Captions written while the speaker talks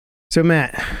So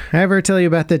Matt, I ever tell you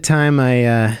about the time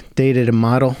I dated a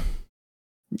model?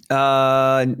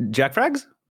 Jack Frags?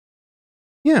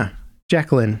 Yeah,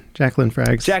 Jacqueline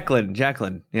Fraggs.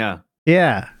 Jacqueline. Yeah.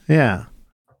 Yeah.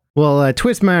 Well,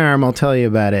 twist my arm, I'll tell you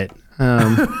about it.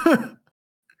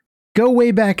 Go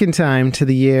way back in time to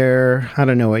the year, I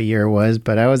don't know what year it was,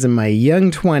 but I was in my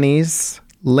young 20s,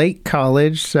 late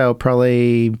college, so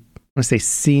probably, I want to say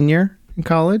senior in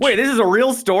college. Wait, this is a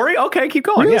real story? Okay, keep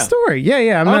going. Real story.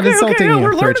 Yeah. I'm not insulting you.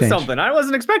 We're learning something. I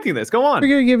wasn't expecting this. Go on. We're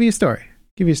going to give you a story.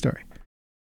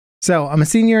 So I'm a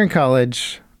senior in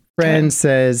college. Friend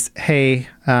says, hey,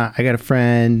 I got a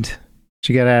friend.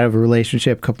 She got out of a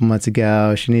relationship a couple months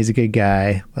ago. She needs a good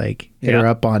guy. Hit her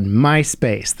up on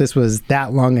MySpace. This was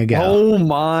that long ago. Oh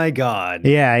my God.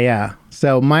 Yeah.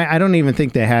 So I don't even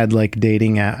think they had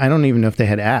dating app. I don't even know if they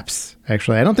had apps,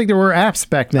 actually. I don't think there were apps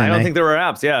back then. I don't think there were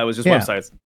apps. Yeah, it was just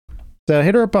websites. So I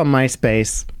hit her up on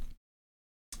MySpace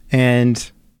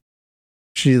and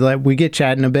we get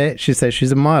chatting a bit. She says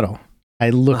she's a model. I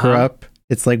look her up.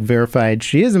 It's verified.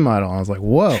 She is a model. I was like,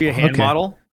 whoa. Is she a hand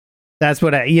model? That's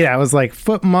what I was like,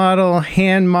 foot model,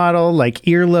 hand model,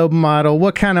 earlobe model.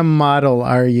 What kind of model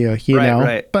are you? You know?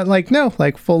 Right. But no,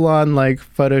 full on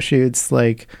photo shoots.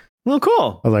 Well,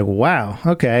 cool. I was like, wow,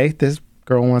 okay. This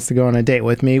girl wants to go on a date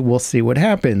with me. We'll see what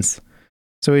happens.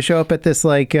 So we show up at this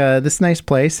this nice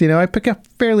place. I pick a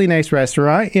fairly nice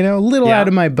restaurant, a little out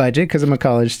of my budget because I'm a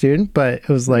college student, but it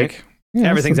was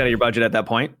everything's out of your budget at that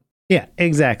point. Yeah,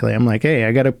 exactly. I'm like, hey,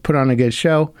 I got to put on a good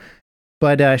show.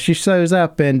 But she shows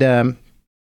up and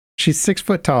she's 6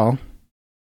 foot tall.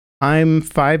 I'm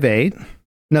 5'8".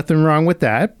 Nothing wrong with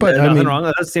that. But nothing wrong.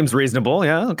 That seems reasonable.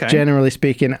 Yeah, okay. Generally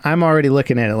speaking, I'm already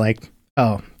looking at it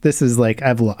oh, this is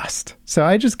I've lost. So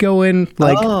I just go in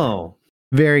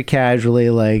very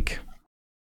casually,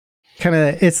 kind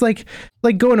of, it's like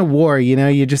going to war,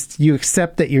 you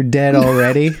accept that you're dead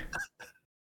already.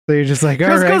 So you're just all right.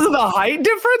 Just because of the height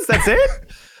difference? That's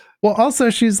it? Well, also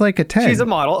she's a 10. She's a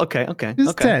model. Okay.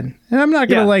 She's 10. And I'm not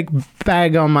going to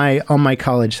bag on my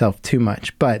college self too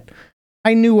much, but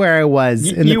I knew where I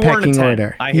was in the pecking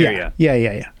order. I hear you.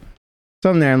 Yeah.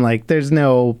 So I'm there, I'm there's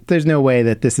no way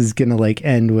that this is going to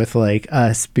end with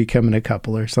us becoming a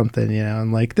couple or something,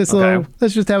 and let's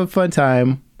just have a fun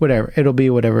time, whatever. It'll be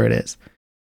whatever it is.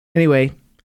 Anyway,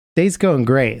 day's going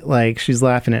great. She's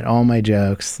laughing at all my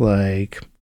jokes.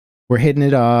 We're hitting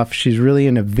it off. She's really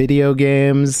into video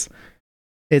games.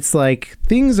 It's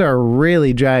things are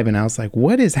really driving. I was like,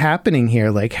 what is happening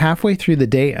here? Halfway through the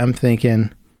date, I'm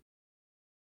thinking,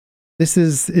 is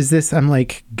this, I'm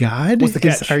like, God? What's the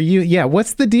catch?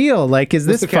 What's the deal? Is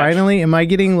this finally, am I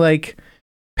getting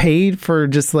paid for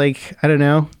just I don't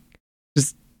know,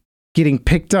 just getting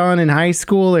picked on in high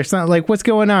school or something? What's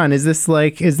going on? Is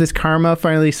this karma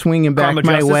finally swinging back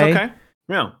my way? Okay.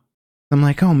 Yeah. I'm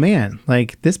like, oh man,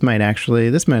 this might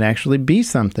actually be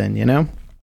something,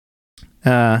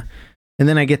 And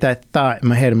then I get that thought in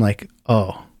my head. I'm like,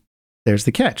 oh, there's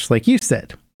the catch. Like you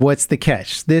said, what's the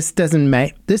catch? This doesn't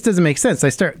make sense. I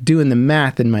start doing the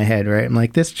math in my head, right? I'm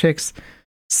like, this chick's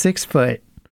 6 foot.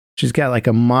 She's got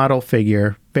a model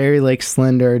figure, very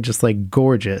slender, just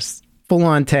gorgeous, full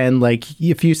on 10.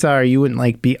 If you saw her, you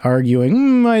wouldn't be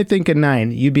arguing, I think a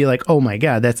 9. You'd be like, oh my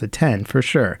God, that's a 10 for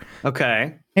sure.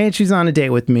 Okay. And she's on a date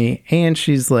with me, and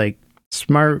she's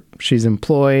smart. She's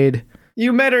employed.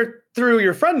 You met her through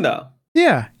your friend, though.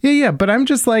 Yeah. But I'm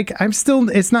just I'm still,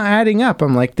 it's not adding up.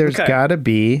 I'm there's gotta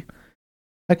be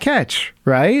a catch,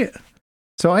 right?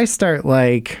 So I start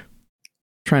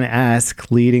trying to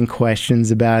ask leading questions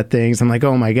about things. I'm like,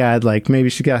 oh my God, maybe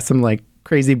she got some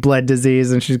crazy blood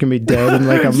disease and she's gonna be dead in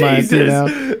a month,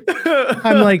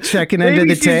 I'm checking into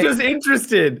the tape. She's just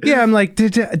interested. Yeah, I'm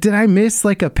did I miss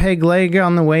a peg leg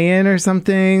on the way in or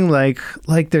something?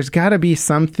 There's gotta be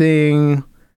something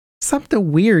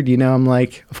weird, I'm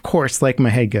of course, my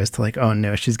head goes to oh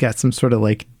no, she's got some sort of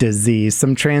disease,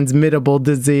 some transmittable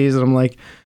disease. And I'm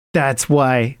that's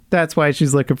why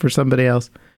she's looking for somebody else.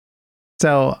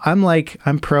 So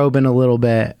I'm probing a little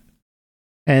bit.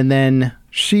 And then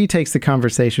she takes the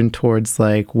conversation towards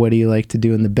what do you like to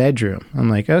do in the bedroom?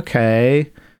 I'm okay,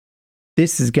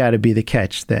 this has got to be the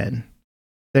catch then.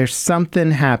 There's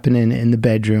something happening in the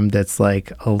bedroom that's a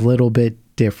little bit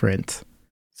different.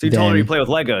 So you told her you play with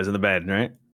Legos in the bed,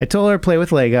 right? I told her to play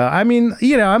with Lego. I mean,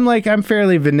 I'm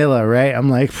fairly vanilla, right?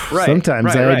 I'm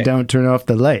sometimes I don't turn off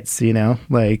the lights,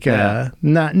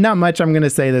 not much I'm going to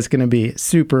say that's going to be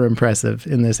super impressive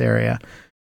in this area.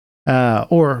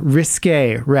 Or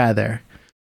risque, rather.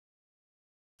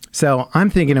 So I'm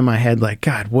thinking in my head,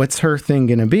 God, what's her thing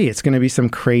going to be? It's going to be some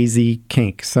crazy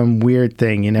kink, some weird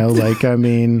thing, I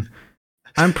mean,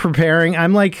 I'm preparing.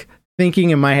 I'm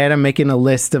thinking in my head, I'm making a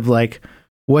list of like,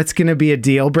 what's going to be a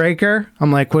deal breaker?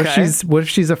 I'm like, what if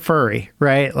she's a furry,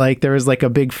 right? Like there was like a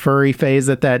big furry phase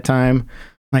at that time.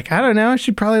 Like, I don't know.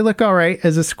 She'd probably look all right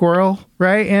as a squirrel,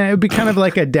 right? And it would be kind of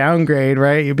like a downgrade,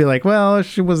 right? You'd be like, well,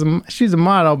 she's a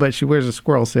model, but she wears a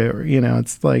squirrel suit. You know,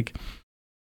 it's like,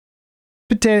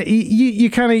 you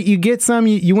kind of, you get some,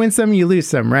 you win some, you lose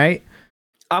some, right?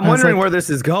 I'm wondering where this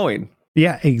is going.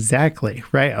 Yeah, exactly.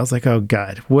 Right. I was like, oh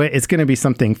God, what? It's going to be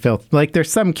something filthy. Like there's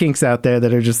some kinks out there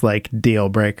that are just like deal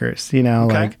breakers, you know,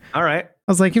 like, all right. I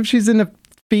was like, if she's into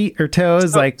feet or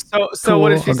toes, so cool, what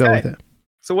did she I'll say? go with it.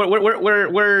 So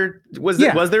where was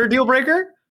it? Was there a deal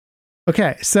breaker?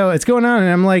 Okay, so it's going on,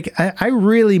 and I'm like, I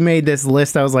really made this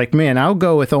list. I was like, man, I'll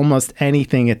go with almost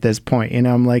anything at this point. You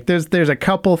know, I'm like, there's a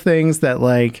couple things that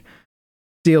like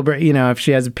deal break. You know, if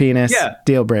she has a penis,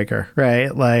 deal breaker,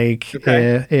 right? Like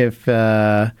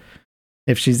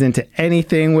if she's into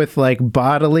anything with like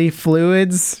bodily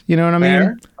fluids, you know what I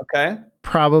mean? Okay.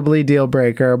 Probably deal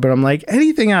breaker. But I'm like,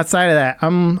 anything outside of that,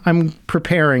 I'm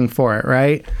preparing for it,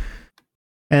 right?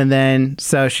 And then,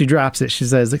 so she drops it. She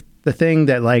says, the thing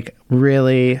that like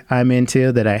really I'm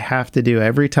into that I have to do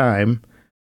every time,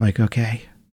 I'm like, okay,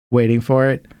 waiting for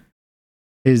it,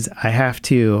 is I have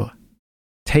to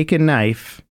take a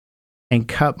knife and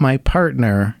cut my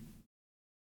partner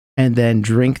and then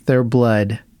drink their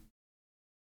blood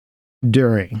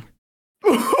during.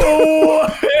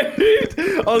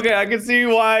 Okay, I can see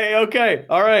why. Okay,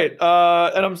 all right.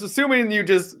 And I'm assuming you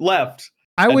just left.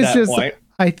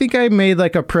 I think I made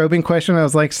like a probing question. I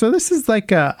was like, so this is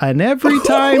like an every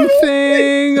time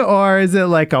thing, or is it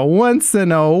like a once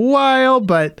in a while?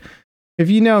 But if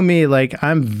you know me, like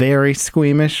I'm very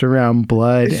squeamish around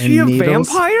blood and needles. Is she a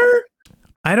vampire?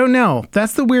 I don't know.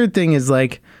 That's the weird thing is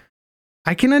like,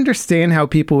 I can understand how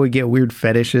people would get weird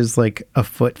fetishes, like a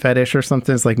foot fetish or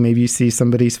something. It's like maybe you see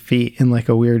somebody's feet in like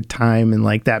a weird time and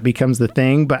like that becomes the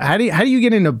thing. But how do you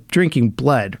get into drinking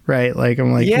blood, right? Like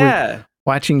I'm like, yeah.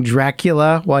 Watching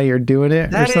Dracula while you're doing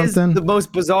it or something. That is the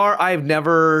most bizarre. I've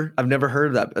never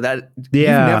heard of that. You've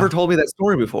never told me that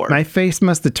story before. My face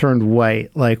must have turned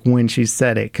white like when she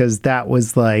said it, because that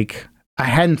was like, I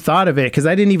hadn't thought of it because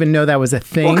I didn't even know that was a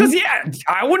thing. Well, because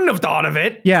I wouldn't have thought of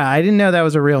it. Yeah, I didn't know that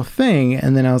was a real thing.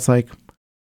 And then I was like,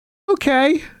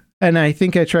 okay. And I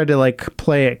think I tried to like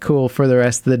play it cool for the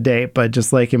rest of the date, but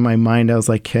just like in my mind, I was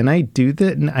like, can I do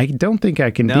that? And I don't think I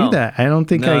can do that. I don't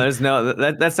think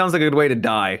that sounds like a good way to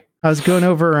die. I was going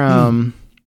over,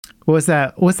 what's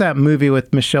that movie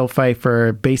with Michelle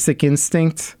Pfeiffer, Basic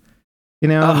Instinct? You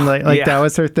know, that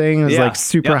was her thing. It was like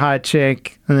super hot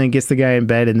chick and then gets the guy in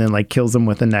bed and then like kills him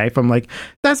with a knife. I'm like,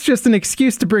 that's just an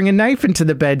excuse to bring a knife into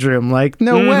the bedroom. Like,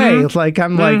 no way. Like,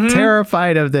 I'm like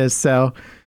terrified of this. So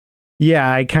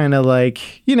yeah, I kind of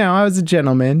like, you know, I was a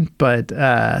gentleman, but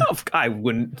I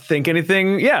wouldn't think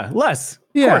anything. Yeah, less.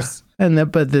 Yeah. Of course. And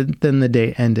then the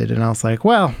date ended, and I was like,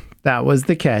 well, that was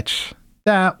the catch.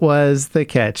 That was the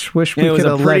catch. Wish we could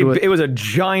have led with. It was a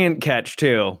giant catch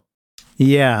too.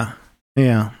 Yeah.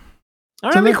 Yeah. I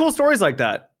don't have any cool stories like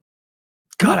that.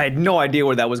 God, I had no idea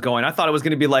where that was going. I thought it was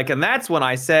going to be like, and that's when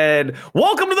I said,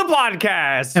 welcome to the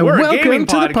podcast. And we're welcome a gaming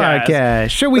to the podcast.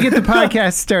 Sure, we get the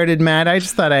podcast started, Matt. I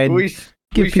just thought I'd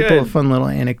give people a fun little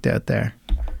anecdote there.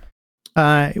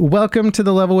 Welcome to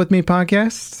the Level With Me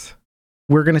podcast.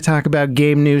 We're going to talk about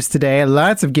game news today.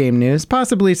 Lots of game news,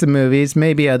 possibly some movies,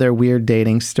 maybe other weird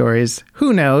dating stories.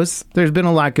 Who knows? There's been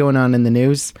a lot going on in the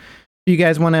news. If you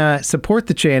guys want to support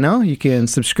the channel, you can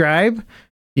subscribe.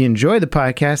 If you enjoy the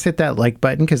podcast, hit that like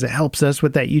button because it helps us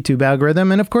with that YouTube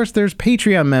algorithm. And of course, there's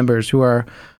Patreon members who are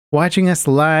watching us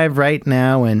live right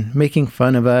now and making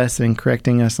fun of us and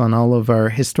correcting us on all of our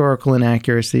historical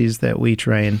inaccuracies that we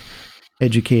try and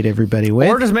educate everybody with.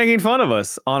 Or just making fun of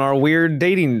us on our weird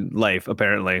dating life,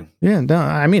 apparently. Yeah, no,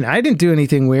 I mean, I didn't do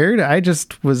anything weird. I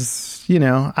just was,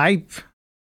 my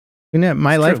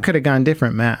life could have gone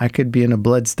different, Matt. I could be in a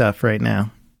blood stuff right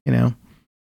now,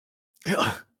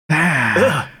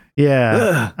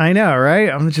 Yeah, I know, right?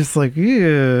 I'm just like,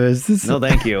 is this? No,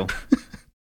 thank you.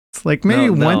 It's like maybe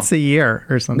once a year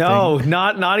or something. No,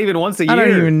 not even once a year. I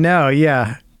don't even know.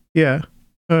 Yeah.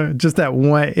 Just that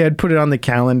one. I'd put it on the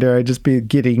calendar. I'd just be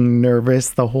getting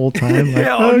nervous the whole time.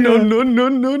 Like, no.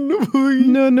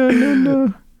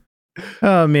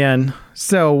 Oh man.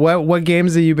 So what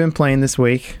games have you been playing this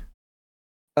week?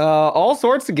 All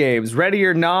sorts of games. Ready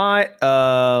or Not.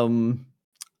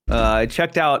 I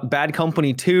checked out Bad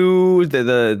Company 2.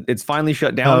 It's finally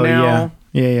shut down now.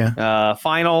 Yeah.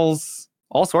 Finals.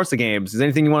 All sorts of games. Is there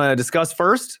anything you want to discuss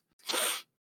first?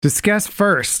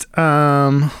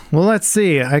 Well, let's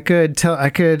see. I could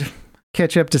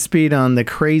catch up to speed on the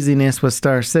craziness with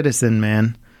Star Citizen,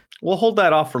 man. We'll hold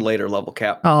that off for later, Level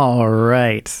Cap. All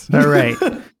right.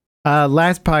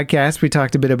 Last podcast, we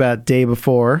talked a bit about Day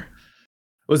Before.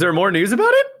 Was there more news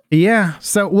about it? Yeah.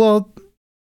 So, well,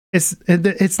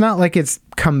 it's not like it's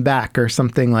come back or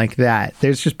something like that.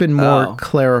 There's just been more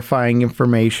clarifying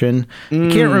information. I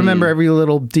can't remember every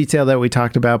little detail that we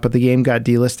talked about, but the game got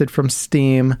delisted from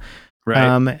Steam.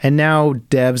 Right. And now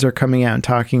devs are coming out and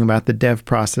talking about the dev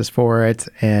process for it.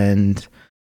 And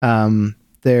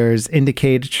there's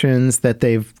indications that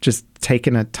they've just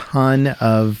taken a ton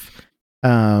of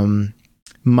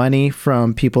money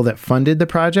from people that funded the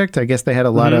project. I guess they had a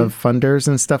lot of funders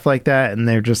and stuff like that, and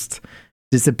they're just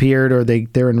disappeared, or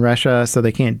they're in Russia, so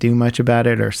they can't do much about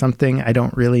it or something. I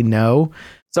don't really know.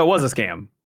 So it was a scam.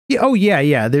 Yeah, oh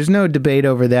yeah. There's no debate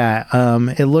over that.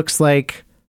 It looks like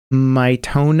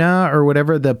Mytona or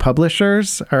whatever the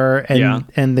publishers are,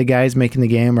 and the guys making the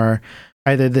game are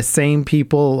either the same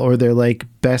people or they're like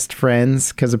best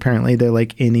friends, because apparently they're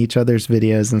like in each other's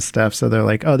videos and stuff. So they're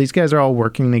like, oh, these guys are all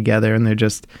working together, and they're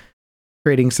just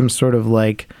creating some sort of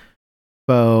like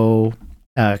faux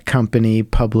company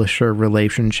publisher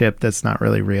relationship that's not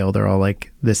really real. They're all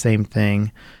like the same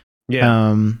thing.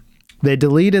 Yeah. They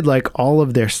deleted like all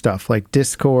of their stuff, like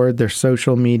Discord, their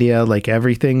social media, like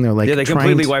everything. They're like, they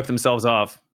completely wiped themselves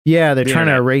off. Yeah, they're trying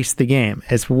to erase the game.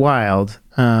 It's wild.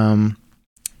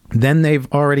 Then they've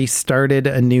already started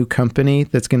a new company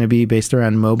that's going to be based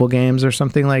around mobile games or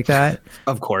something like that.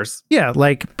 Of course. Yeah,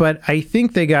 but I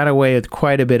think they got away with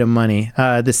quite a bit of money.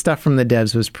 The stuff from the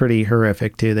devs was pretty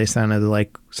horrific too. They sounded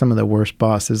like some of the worst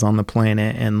bosses on the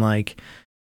planet, and like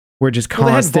we're just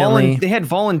constantly. They had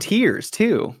volunteers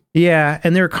too. Yeah,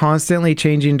 and they're constantly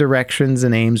changing directions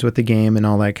and aims with the game and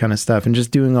all that kind of stuff, and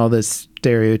just doing all this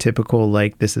stereotypical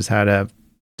like this is how to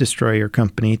destroy your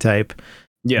company type.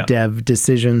 Dev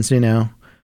decisions,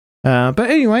 but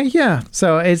anyway, yeah.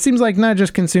 So it seems like not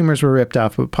just consumers were ripped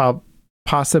off, but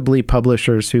possibly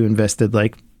publishers who invested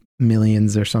like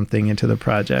millions or something into the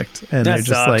project, and they're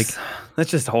just like, that's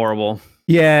just horrible.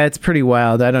 Yeah, it's pretty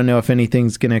wild. I don't know if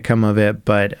anything's gonna come of it,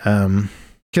 but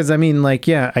because I mean, like,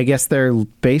 yeah, I guess they're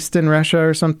based in Russia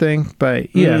or something.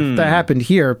 But yeah, if that happened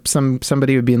here,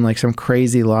 somebody would be in like some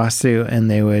crazy lawsuit, and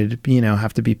they would,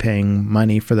 have to be paying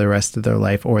money for the rest of their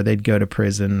life, or they'd go to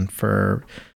prison for,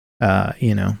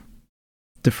 frauding.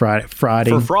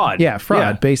 For fraud. Yeah,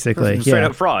 fraud, basically. Straight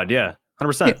up fraud. Yeah,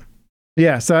 100%.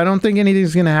 Yeah. So I don't think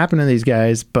anything's gonna happen to these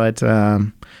guys, but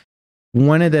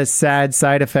one of the sad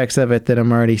side effects of it that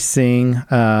I'm already seeing,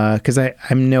 because I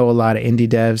know a lot of indie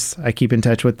devs. I keep in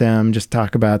touch with them, just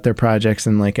talk about their projects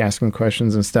and like ask them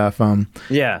questions and stuff.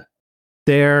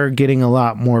 They're getting a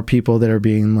lot more people that are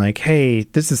being like, hey,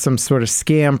 this is some sort of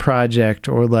scam project,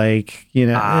 or like,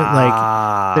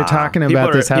 like they're talking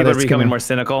about this, how people that's are becoming more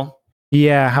cynical.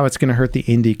 Yeah, how it's going to hurt the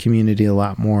indie community a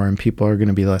lot more, and people are going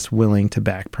to be less willing to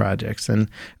back projects. And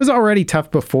it was already tough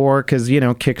before because,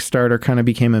 Kickstarter kind of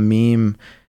became a meme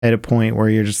at a point where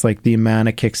you're just like the amount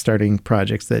of Kickstarting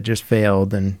projects that just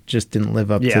failed and just didn't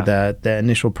live up to the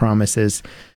initial promises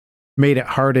made it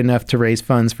hard enough to raise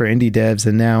funds for indie devs.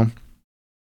 And now,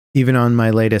 even on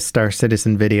my latest Star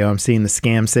Citizen video, I'm seeing the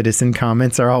Scam Citizen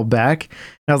comments are all back.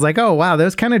 And I was like, oh, wow,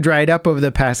 those kind of dried up over the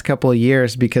past couple of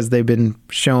years because they've been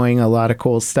showing a lot of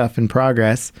cool stuff in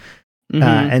progress.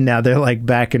 And now they're like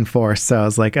back and forth. So I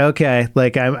was like, okay,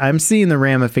 like I'm seeing the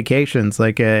ramifications.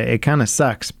 Like it kind of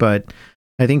sucks, but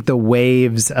I think the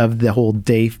waves of the whole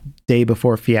day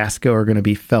before fiasco are going to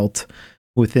be felt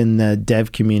within the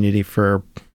dev community for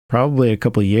probably a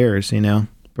couple of years,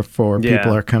 before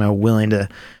people are kind of willing to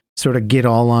sort of get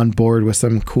all on board with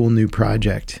some cool new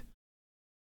project.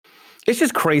 It's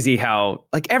just crazy how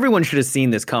like everyone should have seen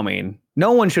this coming.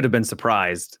 No one should have been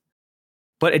surprised.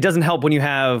 But it doesn't help when you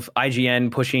have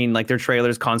IGN pushing like their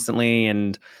trailers constantly,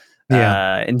 and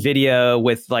Nvidia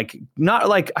with like, not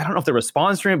like, I don't know if they were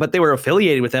sponsoring, but they were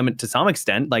affiliated with them to some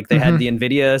extent. Like they had the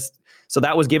Nvidia, so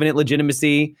that was giving it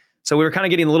legitimacy. So we were kind of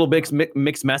getting a little bit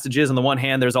mixed messages. On the one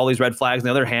hand, there's all these red flags. On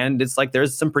the other hand, it's like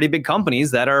there's some pretty big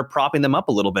companies that are propping them up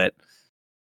a little bit.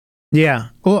 Yeah.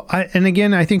 Well, and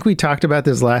again, I think we talked about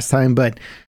this last time, but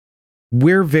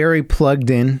we're very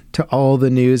plugged in to all the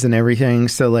news and everything.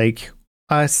 So like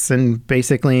us and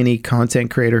basically any content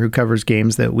creator who covers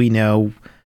games that we know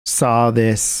saw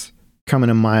this coming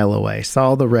a mile away,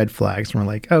 saw the red flags, and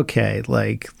we're like, okay,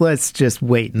 like let's just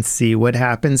wait and see what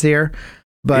happens here.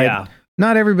 But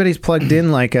not everybody's plugged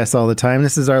in like us all the time.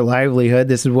 This is our livelihood.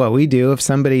 This is what we do. If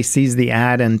somebody sees the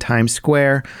ad in Times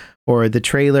Square or the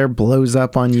trailer blows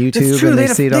up on That's YouTube true. and they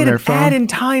see it on their phone. Ad in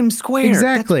Times Square.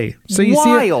 Exactly. That's so you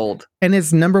wild. see it, and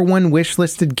it's #1 wish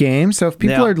listed game. So if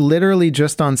people Yeah. are literally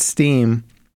just on Steam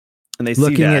And they see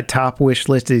looking that. at top wish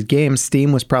listed games,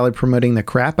 Steam was probably promoting the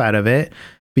crap out of it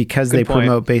because Good they point.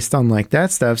 promote based on like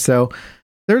that stuff. So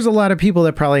there's a lot of people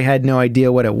that probably had no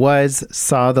idea what it was,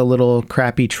 saw the little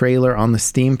crappy trailer on the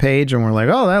Steam page and were like,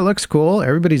 oh, that looks cool.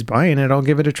 Everybody's buying it. I'll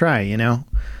give it a try, you know?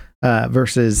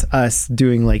 Versus us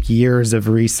doing like years of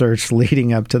research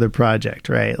leading up to the project,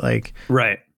 right? Like,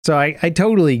 Right. so I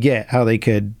totally get how they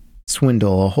could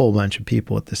swindle a whole bunch of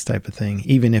people with this type of thing,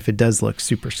 even if it does look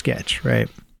super sketch, right?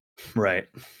 Right.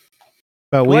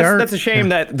 But That's a shame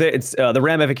that the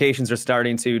ramifications are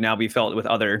starting to now be felt with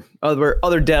other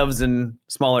devs and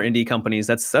smaller indie companies.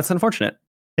 That's unfortunate.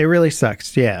 It really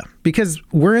sucks, yeah. Because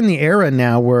we're in the era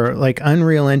now where like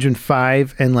Unreal Engine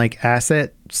 5 and like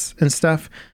assets and stuff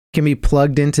can be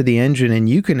plugged into the engine and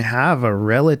you can have a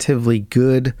relatively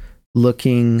good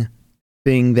looking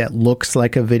thing that looks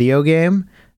like a video game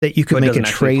that you can But make a doesn't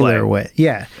actually trailer play. with.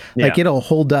 Yeah. Like it'll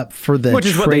hold up for the Which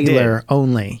is what they trailer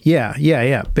only.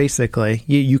 Yeah. Basically,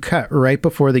 you cut right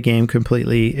before the game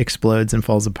completely explodes and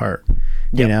falls apart,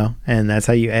 you know, and that's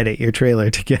how you edit your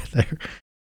trailer together.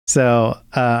 So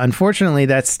unfortunately,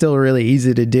 that's still really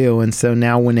easy to do. And so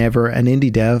now whenever an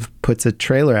indie dev puts a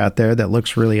trailer out there that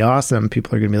looks really awesome,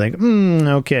 people are going to be like,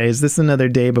 okay, is this another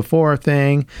day before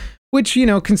thing? Which, you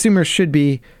know, consumers should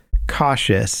be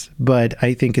cautious, but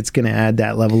I think it's going to add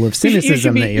that level of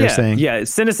cynicism that you're saying. Yeah,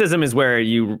 cynicism is where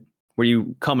you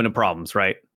come into problems,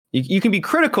 right? You can be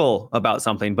critical about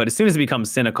something, but as soon as it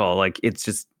becomes cynical, like it's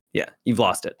just, you've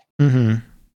lost it. Mm-hmm.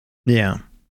 Yeah.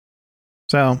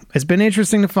 So it's been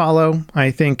interesting to follow.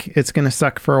 I think it's going to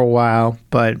suck for a while,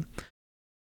 but I'm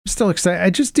still excited.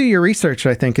 I just do your research,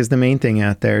 I think, is the main thing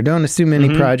out there. Don't assume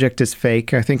any project is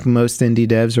fake. I think most indie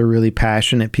devs are really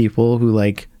passionate people who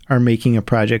like are making a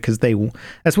project because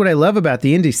that's what I love about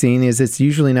the indie scene is it's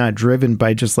usually not driven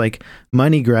by just like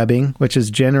money grubbing, which is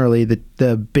generally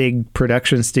the big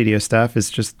production studio stuff. Is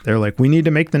just they're like, we need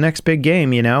to make the next big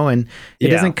game, you know, and it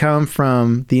doesn't come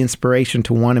from the inspiration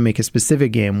to want to make a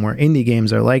specific game, where indie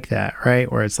games are like that,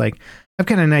 right? Where it's like, I've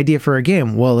got an idea for a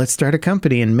game. Well, let's start a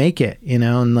company and make it, you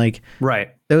know, and like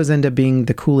those end up being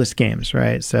the coolest games,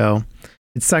 right? So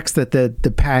it sucks that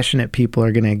the passionate people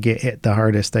are going to get hit the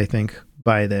hardest, I think,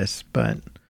 by this, but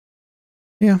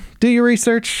yeah, do your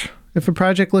research. If a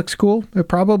project looks cool, it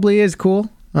probably is cool.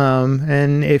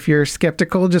 And if you're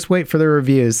skeptical, just wait for the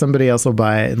reviews. Somebody else will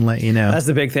buy it and let you know. That's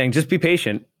the big thing. Just be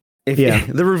patient.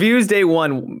 The reviews day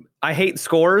one, I hate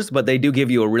scores, but they do give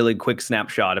you a really quick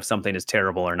snapshot if something is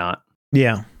terrible or not.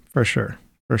 Yeah, for sure.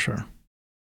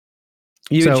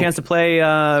 You had a chance to play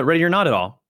Ready or Not at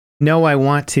all? No, I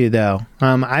want to though.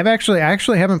 I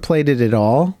actually haven't played it at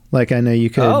all. Like I know you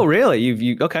could. Oh, really?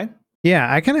 You okay?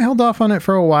 Yeah, I kind of held off on it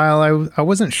for a while. I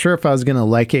wasn't sure if I was gonna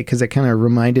like it because it kind of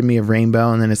reminded me of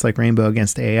Rainbow, and then it's like Rainbow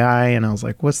against AI, and I was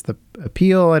like, what's the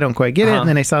appeal? I don't quite get it. And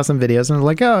then I saw some videos and I was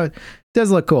like, oh, it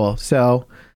does look cool. So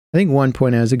I think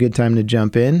 1.0 is a good time to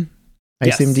jump in. I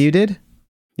assumed you did.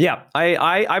 Yeah,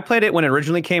 I played it when it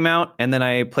originally came out, and then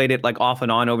I played it like off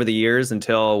and on over the years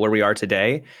until where we are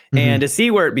today. And to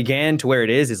see where it began to where it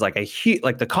is like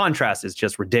like the contrast is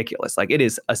just ridiculous. Like it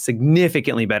is a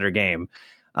significantly better game.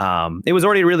 It was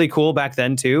already really cool back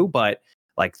then too, but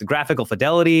like the graphical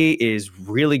fidelity is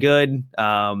really good.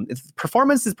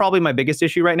 Performance is probably my biggest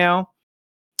issue right now.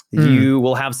 You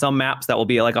will have some maps that will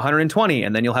be like 120,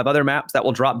 and then you'll have other maps that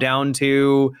will drop down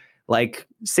to like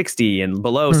 60 and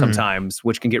below sometimes,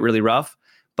 which can get really rough.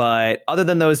 But other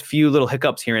than those few little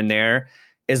hiccups here and there,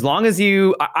 as long as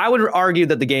I would argue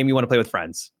that the game you want to play with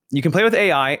friends. You can play with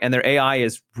AI, and their AI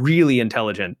is really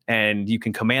intelligent, and you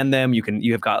can command them.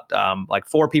 You have got like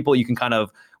 4 people. You can kind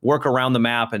of work around the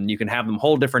map, and you can have them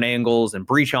hold different angles and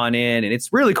breach on in, and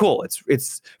it's really cool.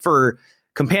 It's for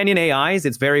companion AIs.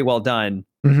 It's very well done,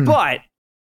 but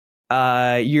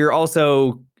you're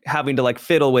also having to like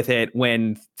fiddle with it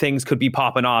when things could be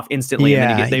popping off instantly,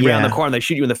 and then they round the corner, they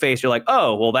shoot you in the face. You're like,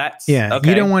 oh, well, that's okay.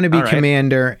 You don't want to be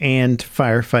commander and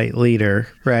firefight leader,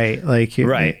 right? Like,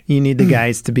 you need the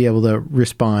guys to be able to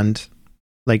respond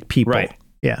like people, right?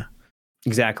 Yeah,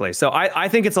 exactly. So I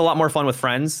think it's a lot more fun with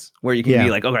friends, where you can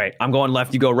be like, okay, I'm going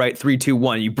left, you go right, 3, 2,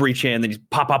 1, you breach in, then you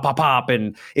pop,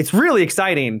 and it's really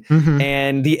exciting.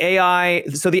 And the AI,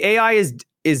 so the AI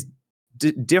is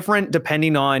different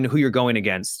depending on who you're going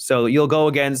against. So you'll go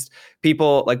against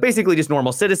people like basically just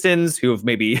normal citizens who have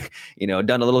maybe,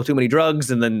 done a little too many drugs.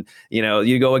 And then,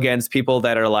 you go against people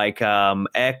that are like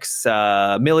ex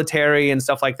military and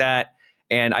stuff like that.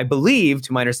 And I believe,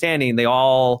 to my understanding, they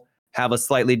all have a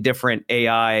slightly different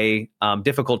AI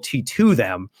difficulty to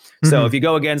them. So if you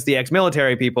go against the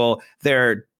ex-military people,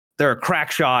 they're a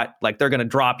crack shot, like they're going to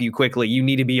drop you quickly. You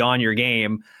need to be on your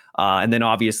game. And then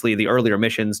obviously the earlier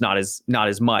missions, not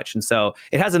as much. And so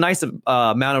it has a nice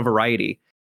amount of variety.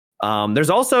 There's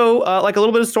also like a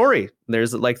little bit of story.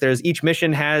 There's each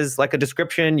mission has like a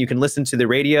description. You can listen to the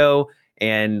radio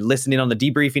and listen in on the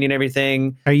debriefing and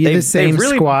everything. Are you the same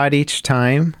squad each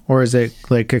time, or is it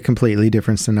like a completely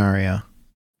different scenario?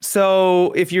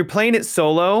 So if you're playing it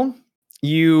solo,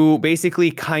 you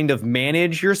basically kind of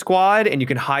manage your squad and you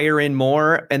can hire in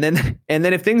more. And then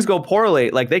if things go poorly,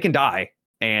 like they can die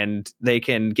and they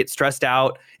can get stressed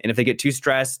out. And if they get too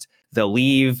stressed, they'll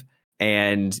leave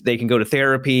and they can go to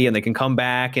therapy and they can come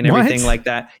back and everything like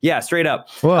that. Yeah, straight up.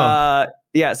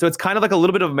 Yeah, so it's kind of like a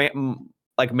little bit of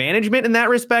like management in that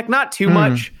respect, not too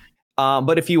much.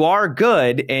 But if you are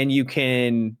good and you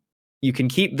can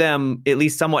keep them at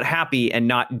least somewhat happy and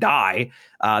not die,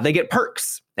 they get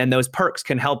perks, and those perks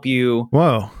can help you.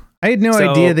 Whoa. I had no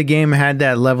idea the game had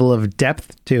that level of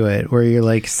depth to it, where you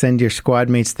like send your squad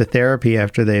mates to therapy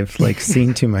after they've like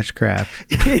seen too much crap.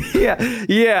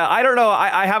 Yeah. I don't know.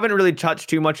 I haven't really touched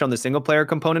too much on the single player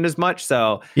component as much,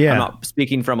 so I'm not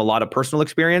speaking from a lot of personal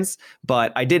experience,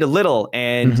 but I did a little,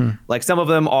 and like some of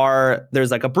them there's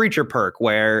like a breacher perk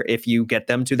where if you get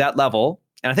them to that level,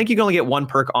 and I think you can only get one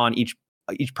perk on each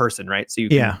person, right? So you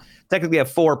can technically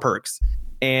have 4 perks.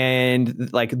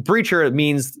 And like breacher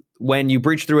means when you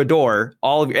breach through a door,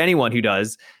 anyone who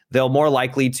does, they'll more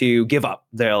likely to give up.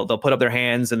 They'll put up their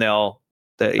hands and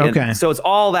and so it's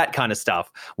all that kind of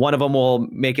stuff. One of them will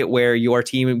make it where your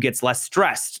team gets less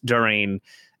stressed during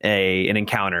an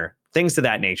encounter, things to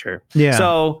that nature. Yeah.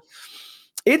 So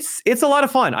it's a lot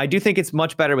of fun. I do think it's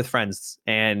much better with friends,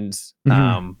 and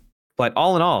but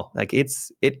all in all, like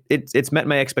it's met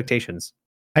my expectations.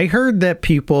 I heard that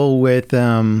people with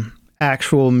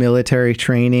actual military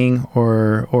training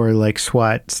or like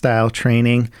SWAT style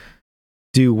training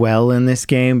do well in this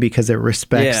game because it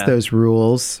respects those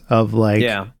rules of like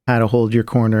how to hold your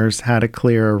corners, how to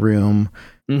clear a room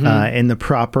in the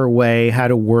proper way, how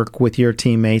to work with your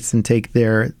teammates and take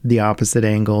the opposite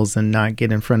angles and not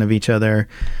get in front of each other.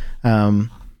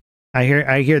 I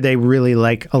hear they really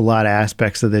like a lot of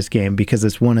aspects of this game because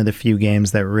it's one of the few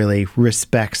games that really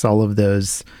respects all of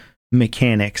those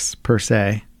mechanics per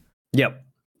se. Yep.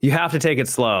 You have to take it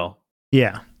slow.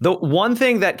 Yeah. The one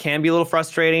thing that can be a little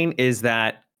frustrating is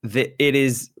that it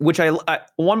is, which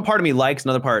one part of me likes,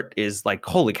 another part is like,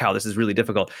 holy cow, this is really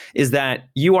difficult, is that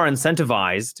you are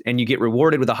incentivized and you get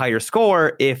rewarded with a higher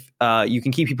score if you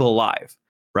can keep people alive,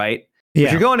 right? Yeah.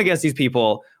 But you're going against these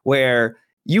people where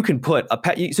you can put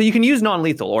so you can use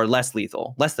non-lethal or less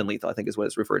than lethal, I think is what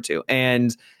it's referred to.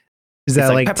 And is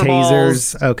that like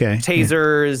tasers? Okay.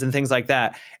 Tasers and things like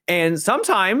that. And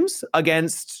sometimes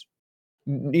against,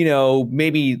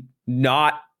 maybe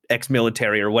not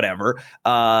ex-military or whatever,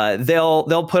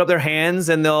 they'll put up their hands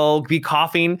and they'll be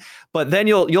coughing, but then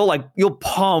you'll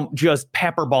pump just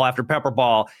pepper ball after pepper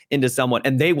ball into someone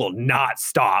and they will not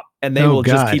stop and they will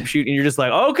just keep shooting. You're just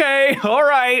like, okay, all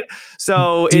right.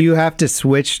 So do you have to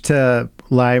switch to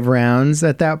live rounds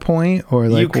at that point, or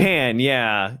like you can,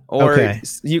 yeah, or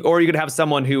you could have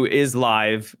someone who is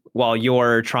live while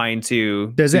you're trying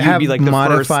to. Does it have like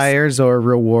modifiers or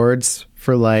rewards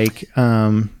for like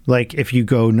if you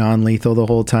go non-lethal the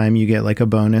whole time, you get like a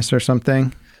bonus or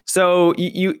something? So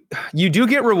you do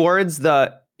get rewards.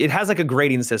 It has like a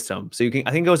grading system, so you can,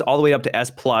 I think it goes all the way up to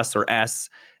S+ or S,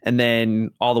 and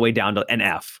then all the way down to an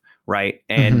F. Right.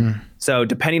 And so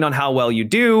depending on how well you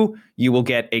do, you will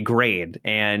get a grade.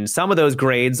 And some of those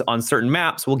grades on certain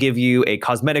maps will give you a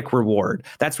cosmetic reward.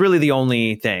 That's really the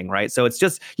only thing. Right. So it's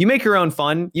just, you make your own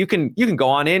fun. You can go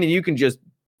on in and you can just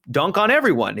dunk on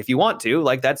everyone if you want to.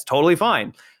 Like, that's totally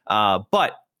fine.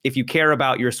 But if you care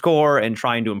about your score and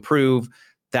trying to improve,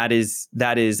 that is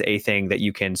a thing that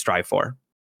you can strive for.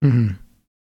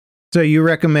 So you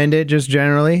recommend it just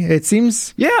generally? It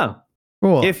seems. Yeah.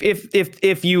 Cool.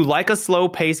 If you like a slow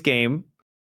pace game,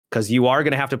 because you are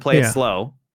going to have to play it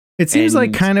slow. It seems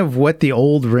like kind of what the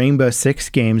old Rainbow Six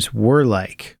games were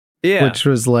like. Yeah. Which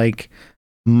was like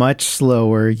much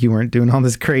slower. You weren't doing all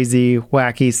this crazy,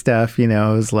 wacky stuff. It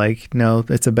was like, no,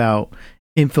 it's about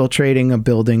infiltrating a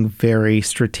building very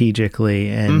strategically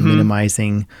and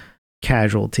minimizing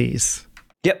casualties.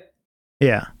 Yep.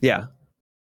 Yeah. Yeah.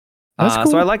 That's cool.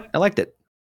 So I liked it.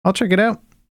 I'll check it out.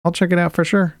 for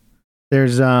sure.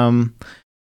 There's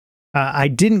I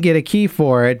didn't get a key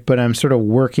for it, but I'm sort of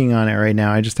working on it right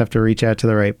now. I just have to reach out to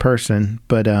the right person.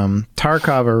 But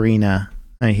Tarkov Arena,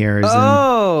 I hear.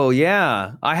 Oh,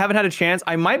 yeah. I haven't had a chance.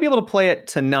 I might be able to play it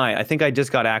tonight. I think I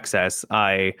just got access.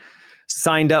 I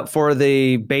signed up for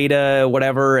the beta,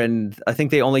 whatever, and I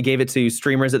think they only gave it to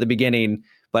streamers at the beginning,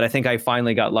 but I think I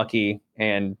finally got lucky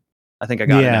and I think I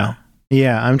got it now.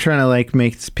 Yeah, I'm trying to like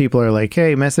make people are like,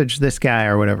 hey, message this guy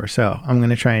or whatever. So I'm going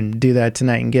to try and do that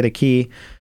tonight and get a key.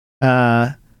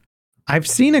 I've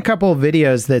seen a couple of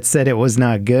videos that said it was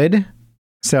not good.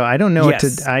 So I don't know what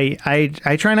to,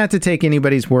 I try not to take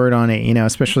anybody's word on it, you know,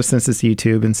 especially since it's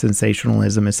YouTube and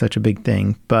sensationalism is such a big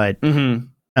thing. But,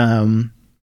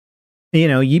 you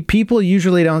know, people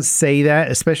usually don't say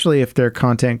that, especially if they're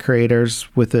content creators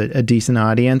with a decent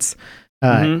audience,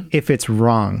 if it's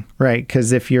wrong, right?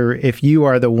 Because if you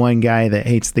are the one guy that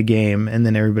hates the game and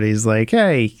then everybody's like,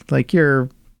 hey, like you're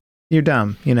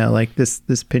dumb, you know, like this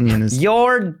opinion is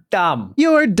you're dumb.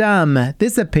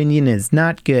 This opinion is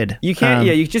not good. You can't,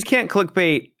 you just can't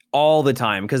clickbait all the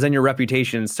time because then your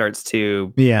reputation starts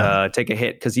to take a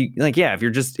hit. Because if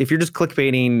you're just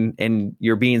clickbaiting and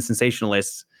you're being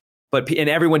sensationalist, and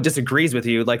everyone disagrees with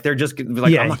you, like they're just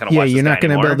like, I'm not going to watch. You're not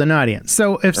going to build an audience.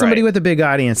 So if somebody with a big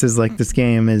audience is like, this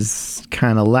game is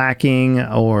kind of lacking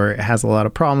or has a lot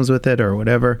of problems with it or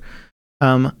whatever.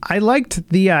 I liked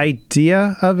the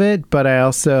idea of it, but I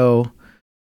was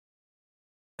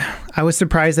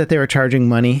surprised that they were charging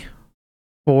money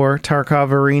for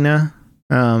Tarkov Arena.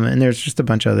 And there's just a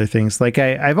bunch of other things. Like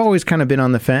I've always kind of been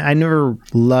on the fence. I never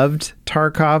loved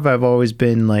Tarkov. I've always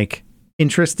been like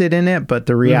interested in it, but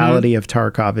the reality of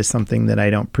Tarkov is something that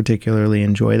I don't particularly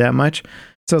enjoy that much.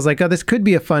 So I was like, oh, this could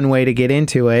be a fun way to get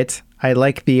into it. I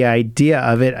like the idea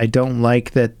of it. I don't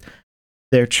like that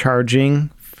they're charging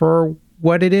for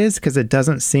what it is, because it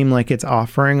doesn't seem like it's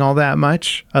offering all that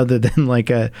much other than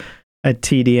like a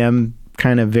TDM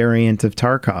kind of variant of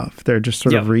Tarkov. They're just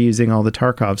sort of reusing all the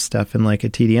Tarkov stuff in like a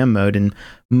TDM mode, and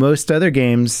most other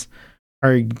games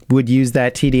would use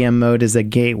that TDM mode as a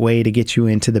gateway to get you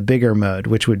into the bigger mode,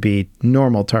 which would be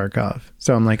normal Tarkov.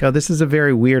 So I'm like, oh, this is a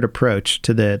very weird approach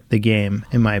to the game,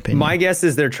 in my opinion. My guess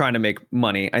is they're trying to make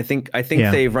money. I think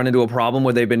they've run into a problem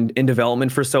where they've been in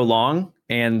development for so long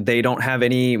and they don't have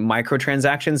any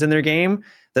microtransactions in their game,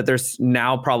 that they're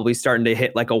now probably starting to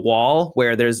hit like a wall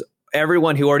where there's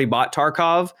everyone who already bought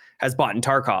Tarkov has bought in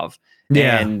Tarkov.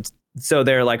 Yeah. And so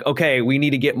they're like, okay, we need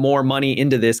to get more money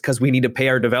into this because we need to pay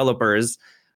our developers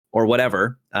or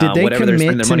whatever. Did they whatever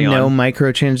commit to no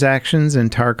microtransactions in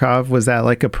Tarkov? Was that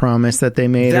like a promise that they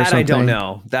made or something? I don't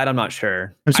know. That I'm not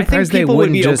sure. I'm surprised they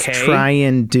wouldn't just try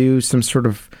and do some sort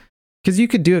of... Because you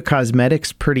could do it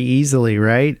cosmetics pretty easily,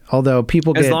 right? Although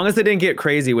people as long as they didn't get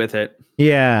crazy with it.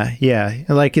 Yeah.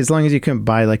 Like as long as you couldn't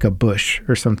buy like a bush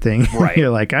or something. Right. You're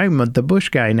like, I'm the bush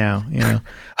guy now, you know?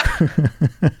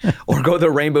 Or go the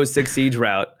Rainbow Six Siege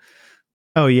route.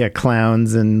 Oh yeah,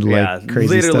 clowns and like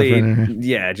crazy literally,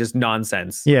 stuff. Just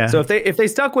nonsense. Yeah. So if they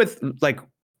stuck with like,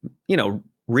 you know,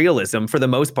 realism for the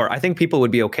most part, I think people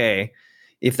would be okay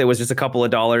if there was just a couple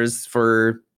of dollars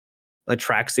for a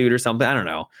tracksuit or something. I don't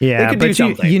know. Yeah, they could but do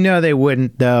something. You know they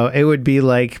wouldn't though. It would be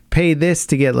like pay this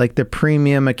to get like the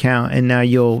premium account, and now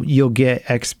you'll get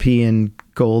XP and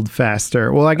gold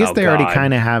faster. Well, I guess they already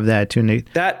kind of have that too.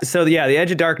 The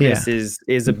Edge of Darkness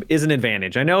is an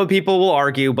advantage. I know people will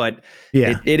argue, but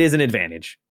it is an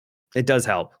advantage. It does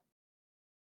help.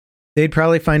 They'd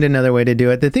probably find another way to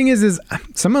do it. The thing is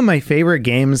some of my favorite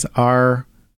games are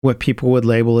what people would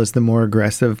label as the more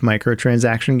aggressive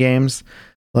microtransaction games,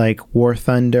 like War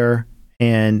Thunder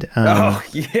and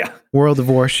World of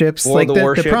Warships.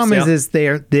 The problem is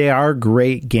they are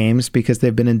great games because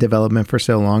they've been in development for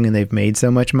so long and they've made so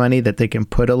much money that they can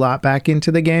put a lot back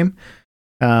into the game.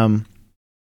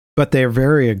 But they're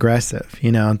very aggressive,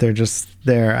 you know.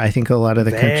 I think a lot of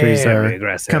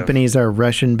the companies are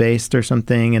Russian based or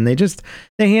something, and they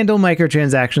handle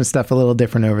microtransaction stuff a little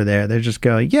different over there. They just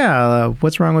go,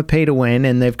 what's wrong with pay to win?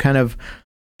 And they've kind of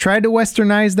tried to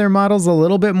westernize their models a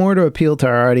little bit more to appeal to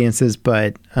our audiences,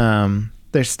 but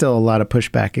there's still a lot of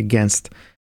pushback against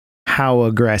how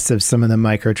aggressive some of the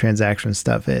microtransaction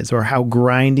stuff is, or how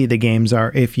grindy the games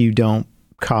are if you don't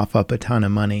cough up a ton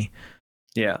of money.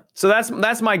 Yeah. So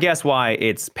that's my guess why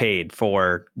it's paid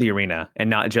for the arena and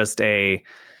not just a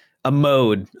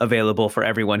mode available for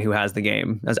everyone who has the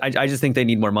game. I just think they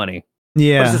need more money.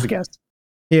 Yeah. That's just a guess.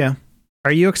 Yeah.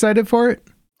 Are you excited for it?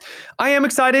 I am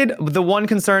excited. The one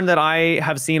concern that I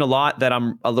have seen a lot that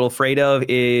I'm a little afraid of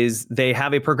is they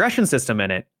have a progression system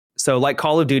in it. So like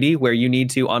Call of Duty, where you need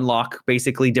to unlock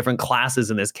basically different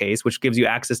classes in this case, which gives you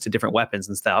access to different weapons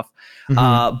and stuff.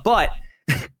 But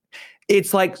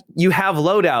it's like you have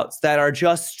loadouts that are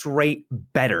just straight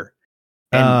better.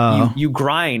 and you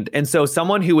grind. And so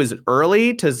someone who is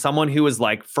early to someone who is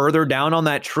like further down on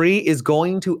that tree is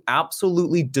going to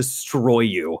absolutely destroy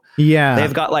you. Yeah.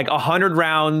 They've got like 100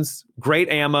 rounds, great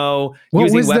ammo, What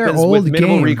using was their weapons old with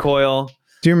minimal game? recoil.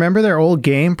 Do you remember their old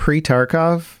game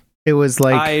pre-Tarkov? It was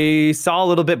like I saw a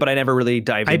little bit, but I never really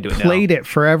dived into it. I played it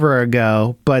forever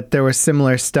ago, but there was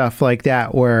similar stuff like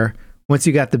that where once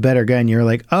you got the better gun, you're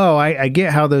like, oh, I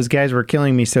get how those guys were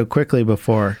killing me so quickly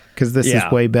before, because this is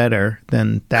way better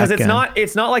than that. Because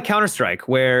it's not like Counter-Strike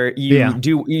where you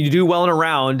do well in a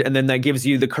round and then that gives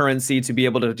you the currency to be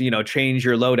able to change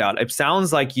your loadout. It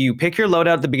sounds like you pick your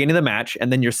loadout at the beginning of the match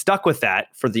and then you're stuck with that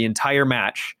for the entire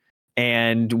match.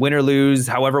 And win or lose,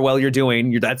 however well you're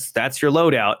doing, that's your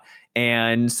loadout.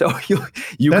 And so you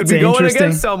could be going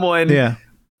against someone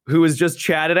who is just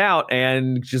chatted out,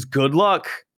 and just good luck.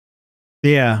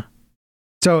 Yeah.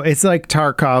 So it's like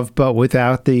Tarkov, but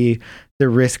without the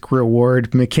risk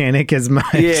reward mechanic as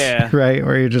much. Yeah. Right.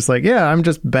 Where you're just like, yeah, I'm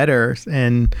just better.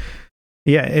 And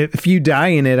yeah, if you die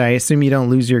in it, I assume you don't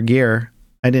lose your gear.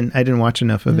 I didn't watch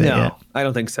enough of it yet. No, I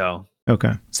don't think so.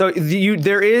 Okay. So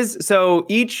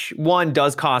each one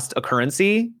does cost a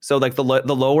currency. So like the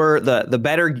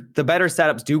better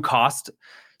setups do cost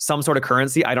some sort of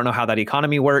currency. I don't know how that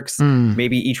economy works.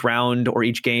 Maybe each round or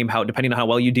each game, depending on how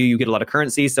well you do, you get a lot of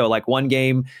currency. So like one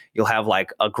game, you'll have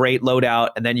like a great loadout,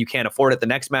 and then you can't afford it the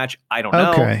next match. I don't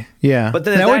know. Okay. Yeah. But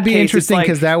then that would be interesting,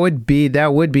 because that would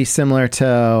be similar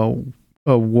to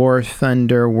a War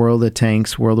Thunder, World of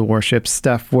Tanks, World of Warships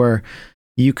stuff, where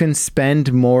you can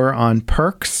spend more on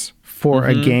perks for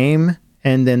a game,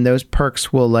 and then those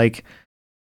perks will like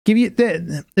give you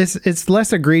it's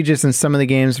less egregious in some of the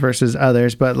games versus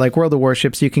others, but like World of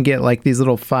Warships, you can get like these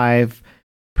little 5%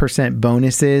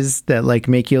 bonuses that like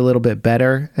make you a little bit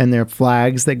better, and they're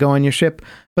flags that go on your ship,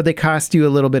 but they cost you a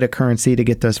little bit of currency to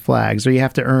get those flags, or you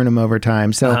have to earn them over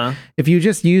time. So if you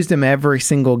just used them every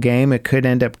single game, it could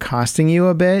end up costing you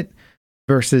a bit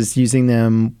versus using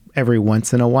them every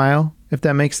once in a while, if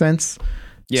that makes sense.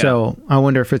 Yeah. So I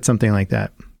wonder if it's something like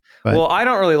that. But. Well, I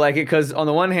don't really like it because on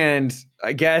the one hand,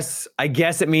 I guess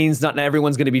it means not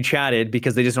everyone's going to be chatted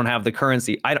because they just don't have the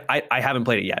currency. I haven't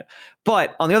played it yet.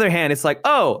 But on the other hand, it's like,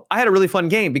 oh, I had a really fun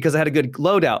game because I had a good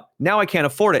loadout. Now I can't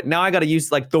afford it. Now I got to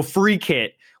use like the free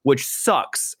kit, which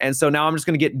sucks. And so now I'm just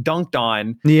going to get dunked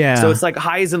on. Yeah. So it's like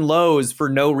highs and lows for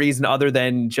no reason other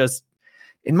than just,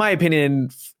 in my opinion,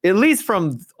 at least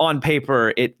from on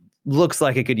paper, it looks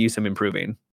like it could use some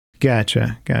improving.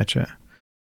 Gotcha.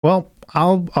 Well,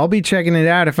 I'll be checking it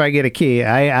out if I get a key.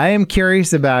 I am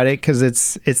curious about it because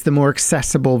it's the more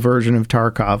accessible version of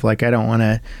Tarkov. Like, I don't want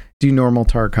to do normal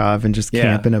Tarkov and just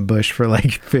camp in a bush for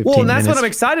like 15 minutes. Well, and that's what I'm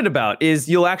excited about, is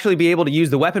you'll actually be able to use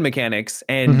the weapon mechanics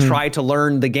and try to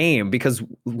learn the game, because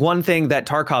one thing that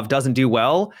Tarkov doesn't do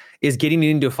well is getting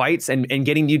you into fights and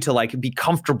getting you to like be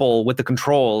comfortable with the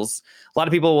controls. A lot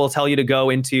of people will tell you to go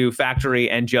into factory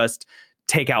and just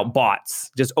take out bots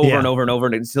just over and over and over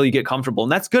until you get comfortable.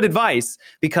 And that's good advice,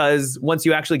 because once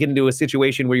you actually get into a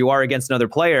situation where you are against another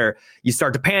player, you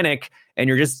start to panic and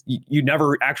you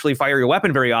never actually fire your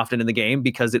weapon very often in the game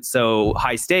because it's so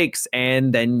high stakes,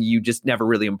 and then you just never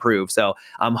really improve. So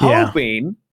I'm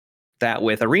hoping that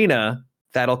with Arena,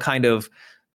 that'll kind of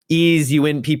ease you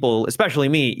in, people, especially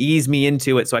me, ease me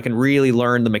into it so I can really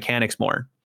learn the mechanics more.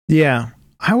 Yeah.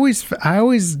 I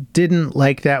always didn't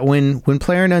like that when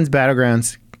PlayerUnknown's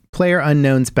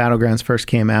Battlegrounds first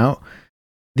came out.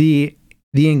 The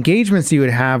engagements you would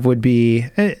have would be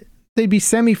they'd be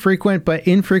semi-frequent, but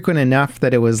infrequent enough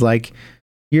that it was like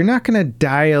you're not going to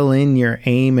dial in your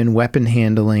aim and weapon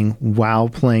handling while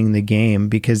playing the game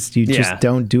because you just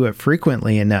don't do it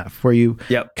frequently enough. Where you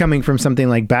coming from something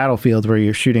like Battlefield where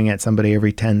you're shooting at somebody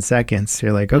every 10 seconds,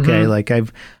 you're like, okay, like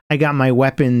I got my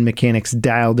weapon mechanics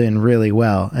dialed in really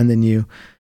well. And then you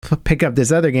pick up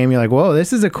this other game, you're like, whoa,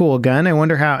 this is a cool gun. I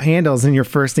wonder how it handles in your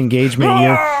first engagement.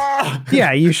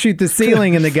 You shoot the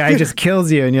ceiling and the guy just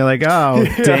kills you and you're like, oh,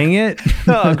 dang it.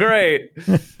 Oh, great.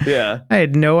 Yeah. I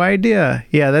had no idea.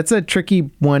 Yeah, that's a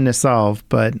tricky one to solve,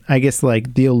 but I guess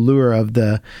like the allure of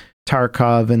the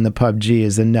Tarkov and the PUBG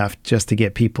is enough just to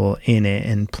get people in it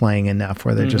and playing enough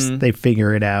where they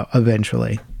figure it out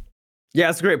eventually. Yeah,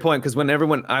 that's a great point, because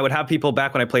I would have people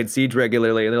back when I played Siege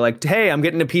regularly, and they're like, hey, I'm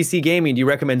getting into PC gaming. Do you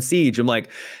recommend Siege? I'm like,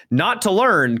 not to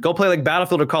learn. Go play like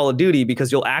Battlefield or Call of Duty,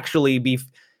 because you'll actually be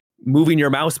moving your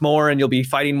mouse more and you'll be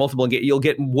fighting multiple, and you'll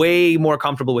get way more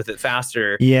comfortable with it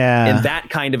faster in that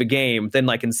kind of a game than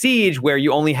like in Siege, where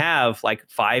you only have like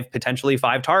potentially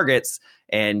five targets,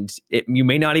 and you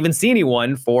may not even see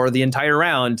anyone for the entire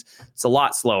round. It's a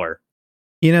lot slower.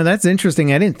 That's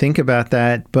interesting. I didn't think about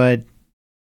that, but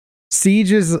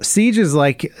Siege is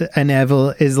like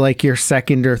is like your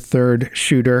second or third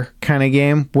shooter kind of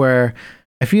game, where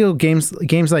I feel games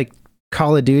like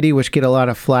Call of Duty, which get a lot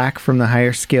of flack from the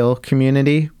higher skill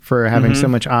community for having so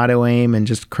much auto aim and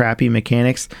just crappy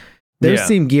mechanics. Those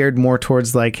seem geared more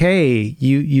towards like, hey,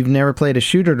 you've never played a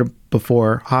shooter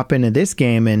before, hop into this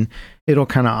game and it'll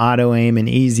kind of auto aim and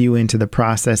ease you into the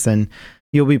process, and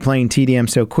you'll be playing TDM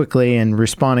so quickly and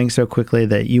responding so quickly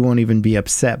that you won't even be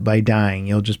upset by dying.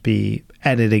 You'll just be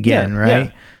at it again, right?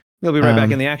 Yeah. You'll be right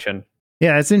back in the action.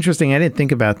 Yeah, it's interesting. I didn't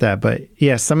think about that, but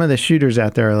yeah, some of the shooters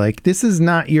out there are like, this is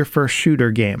not your first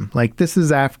shooter game. Like, this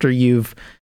is after you've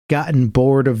gotten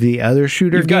bored of the other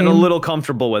shooter game. You've gotten a little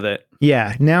comfortable with it.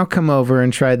 Yeah, now come over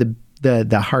and try the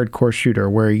hardcore shooter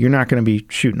where you're not going to be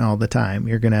shooting all the time.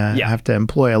 You're going to have to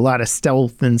employ a lot of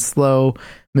stealth and slow,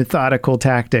 methodical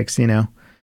tactics, you know.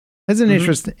 That's an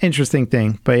interesting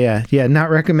thing. But yeah, not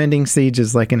recommending Siege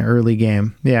as like an early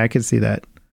game. Yeah, I could see that.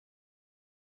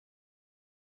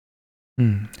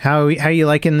 How you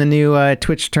liking the new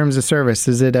Twitch terms of service?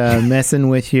 Is it messing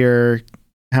with your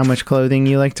how much clothing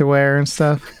you like to wear and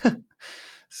stuff?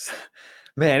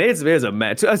 Man, it's a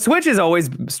mess. Twitch has always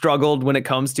struggled when it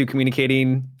comes to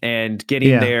communicating and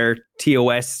getting their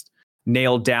TOS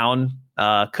nailed down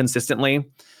consistently.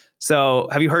 So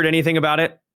have you heard anything about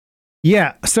it?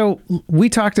 Yeah. So we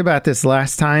talked about this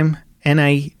last time, and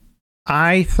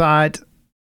I thought,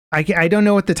 I don't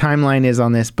know what the timeline is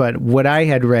on this, but what I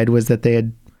had read was that they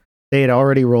had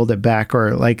already rolled it back,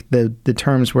 or like the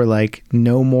terms were like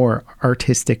no more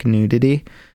artistic nudity.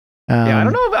 I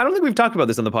don't know. I don't think we've talked about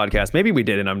this on the podcast. Maybe we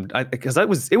did, and because it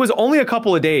was only a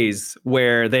couple of days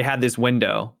where they had this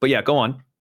window. But yeah, go on.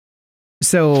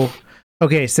 So,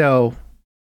 okay, so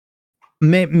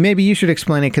maybe you should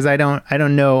explain it because I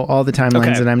don't know all the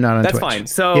timelines, and I'm not on Twitch. That's fine.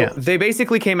 So they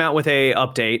basically came out with a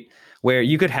update where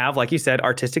you could have, like you said,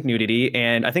 artistic nudity,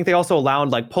 and I think they also allowed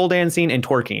like pole dancing and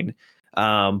twerking,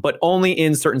 but only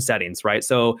in certain settings, right?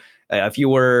 So if you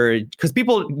were, because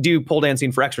people do pole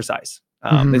dancing for exercise.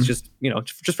 It's just,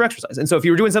 just for exercise. And so if you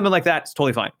were doing something like that, it's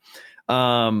totally fine.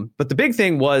 But the big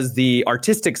thing was the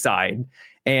artistic side.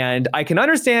 And I can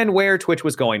understand where Twitch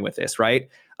was going with this, right?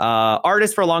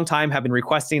 Artists for a long time have been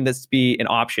requesting this to be an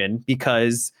option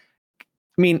because,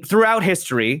 I mean, throughout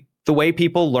history, the way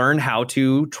people learn how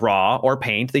to draw or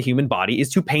paint the human body is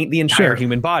to paint the entire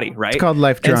human body, right? It's called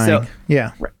life drawing.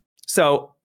 Right.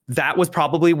 So that was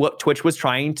probably what Twitch was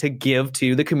trying to give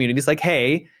to the community. It's like,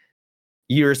 hey,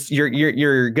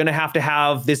 you're gonna have to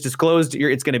have this disclosed.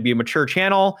 It's gonna be a mature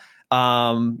channel.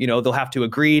 They'll have to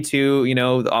agree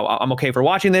to, I'm okay for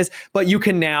watching this, but you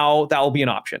can now, that will be an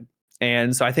option.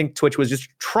 And so I think Twitch was just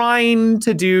trying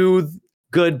to do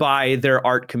good by their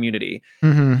art community.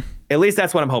 At least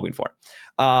that's what I'm hoping for.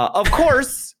 Of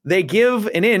course, they give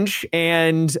an inch,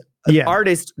 and an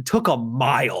artist took a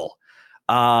mile.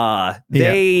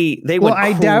 They went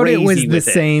I doubt it was the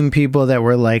same people that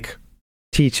were like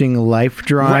teaching life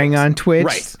drawing on Twitch.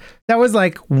 Right. That was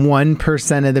like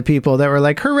 1% of the people that were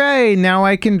like, hooray, now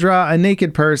I can draw a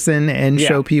naked person and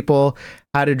show people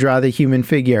how to draw the human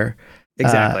figure.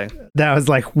 Exactly. That was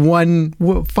like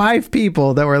 5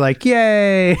 people that were like,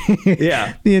 yay.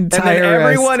 Yeah. The entire and then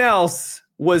everyone else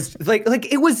was like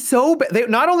it was so bad.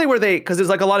 Not only were they, because there's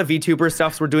like a lot of VTuber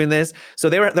stuffs were doing this, so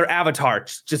they were their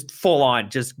avatars just full on,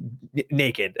 just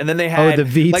naked, and then they had the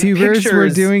VTubers like, were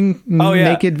doing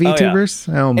naked VTubers.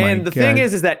 Oh my god! And the thing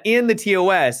is that in the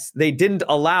TOS they didn't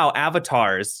allow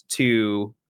avatars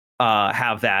to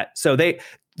have that, so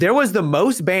there was the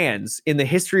most bans in the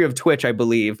history of Twitch, I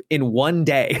believe, in one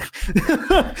day.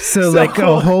 so like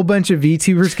a whole bunch of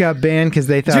VTubers got banned because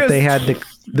they thought they had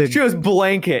the just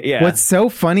blanket. Yeah. What's so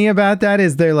funny about that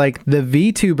is they're like the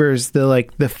VTubers,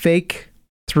 the fake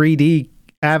 3D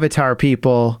avatar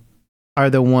people are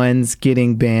the ones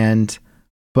getting banned,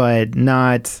 but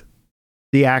not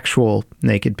the actual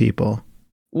naked people.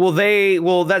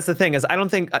 Well, that's the thing is I don't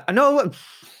think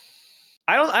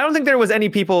there was any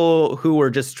people who were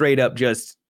just straight up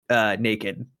just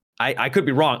naked. I could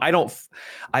be wrong. I don't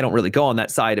really go on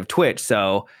that side of Twitch.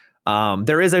 So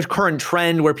there is a current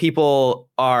trend where people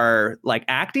are like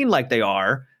acting like they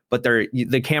are, but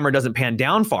the camera doesn't pan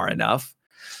down far enough.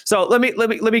 So let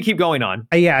me keep going on.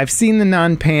 Yeah, I've seen the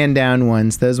non-pan down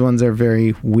ones. Those ones are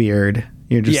very weird.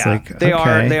 You're just like, they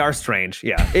are strange.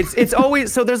 Yeah. It's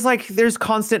always, so there's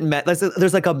constant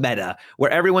there's like a meta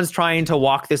where everyone's trying to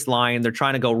walk this line. They're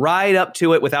trying to go right up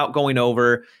to it without going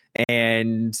over.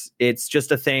 And it's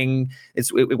just a thing.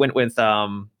 It went with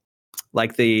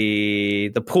like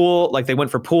the pool, like they went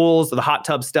for pools, the hot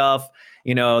tub stuff,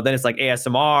 then it's like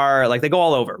ASMR, like they go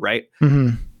all over, right?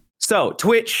 So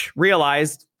Twitch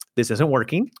realized this isn't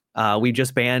working. We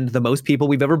just banned the most people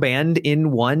we've ever banned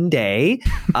in one day.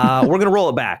 We're going to roll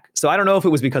it back. So I don't know if it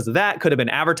was because of that. Could have been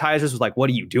advertisers was like, what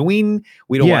are you doing?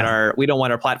 We don't want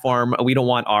our platform. We don't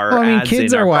want our ads.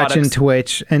 Kids are watching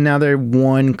Twitch and now they're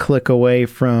one click away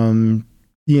from,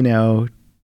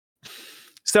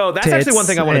 So that's actually one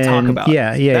thing I want to talk about.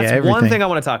 That's one thing I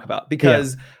want to talk about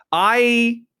because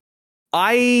I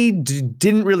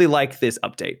didn't really like this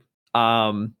update.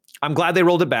 I'm glad they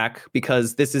rolled it back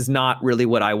because this is not really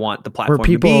what I want the platform to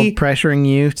be. Were people pressuring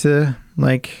you to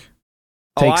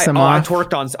take some off?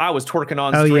 I was twerking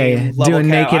on stream. Doing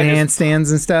naked handstands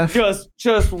and stuff.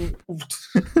 Just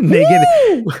naked.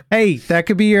 Hey, that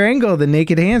could be your angle, the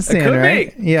naked handstand,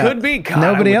 right? Yeah, could be. God,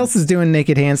 nobody else is doing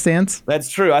naked handstands.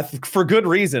 That's true. For good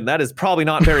reason. That is probably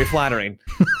not very flattering.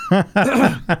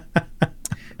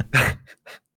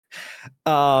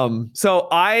 So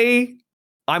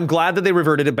I'm glad that they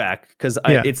reverted it back because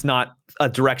it's not a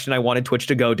direction I wanted Twitch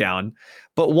to go down.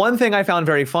 But one thing I found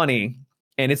very funny,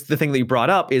 and it's the thing that you brought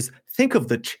up, is think of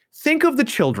the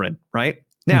children, right?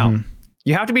 Now,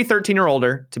 you have to be 13 or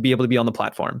older to be able to be on the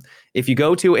platform. If you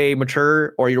go to a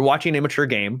mature or you're watching a mature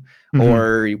game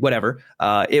or whatever,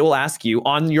 it will ask you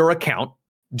on your account,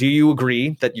 do you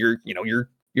agree that you're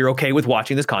okay with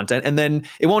watching this content? And then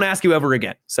it won't ask you ever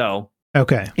again. So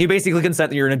you basically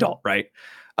consent that you're an adult, right?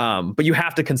 But you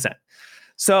have to consent.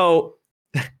 So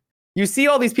you see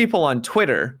all these people on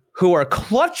Twitter who are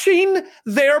clutching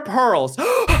their pearls.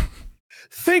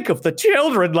 Think of the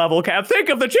children, Level Cap. Think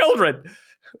of the children.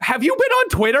 Have you been on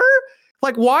Twitter?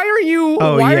 Like, why are you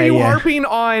harping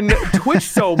on Twitch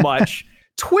so much?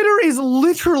 Twitter is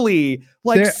literally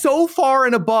so far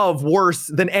and above worse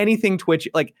than anything Twitch.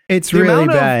 Like, it's really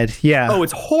bad. Oh,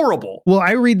 it's horrible. Well,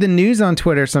 I read the news on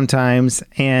Twitter sometimes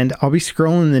and I'll be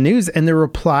scrolling the news and the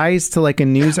replies to a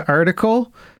news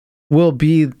article will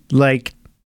be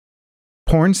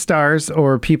porn stars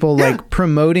or people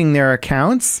promoting their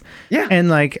accounts.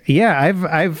 And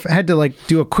I've had to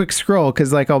do a quick scroll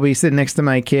because I'll be sitting next to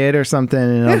my kid or something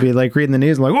and I'll be reading the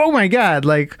news. I'm oh my God,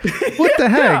 what the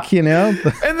heck, And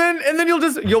then you'll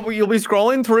be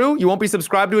scrolling through. You won't be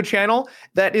subscribed to a channel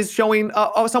that is showing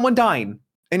someone dying.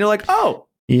 And you're like, oh.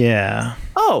 Yeah.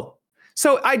 Oh.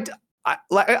 So I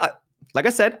like I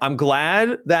said, I'm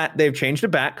glad that they've changed it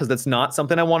back because that's not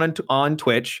something I wanted on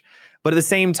Twitch. But at the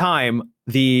same time,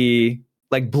 the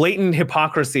blatant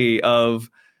hypocrisy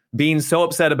of being so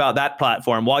upset about that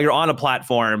platform while you're on a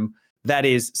platform that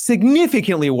is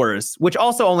significantly worse, which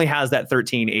also only has that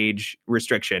 13 age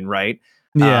restriction, right?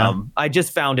 Yeah. I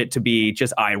just found it to be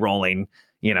just eye rolling,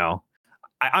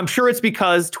 I'm sure it's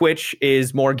because Twitch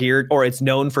is more geared or it's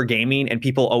known for gaming and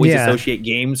people always associate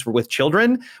games with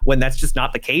children when that's just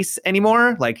not the case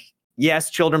anymore. Yes,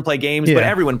 children play games, but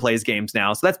everyone plays games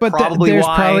now. So that's probably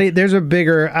why. There's a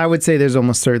bigger, I would say there's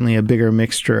almost certainly a bigger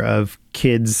mixture of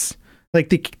kids.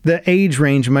 The age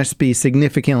range must be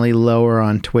significantly lower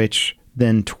on Twitch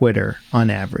than Twitter on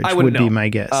average, would be my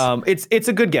guess. It's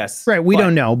a good guess. Right. We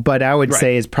don't know, but I would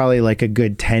say it's probably a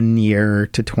good 10-year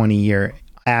to 20-year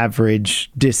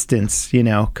average distance,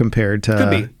 compared to. Could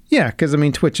be. Yeah, because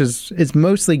Twitch is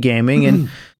mostly gaming.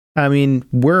 And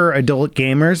we're adult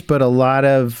gamers, but a lot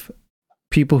of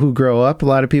people who grow up, a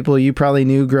lot of people you probably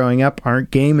knew growing up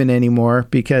aren't gaming anymore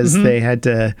because they had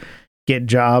to get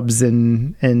jobs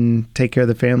and take care of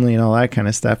the family and all that kind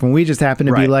of stuff. And we just happen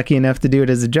to be lucky enough to do it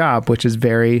as a job, which is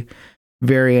very,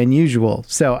 very unusual.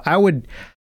 So I would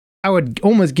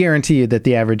almost guarantee you that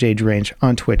the average age range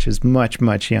on Twitch is much,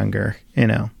 much younger,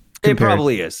 It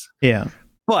probably is. Yeah.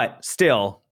 But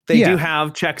still, they do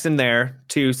have checks in there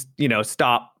to,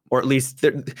 stop, or at least,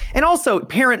 and also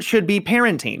parents should be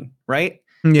parenting, right?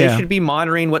 Yeah. They should be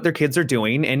monitoring what their kids are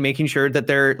doing and making sure that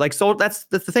they're so that's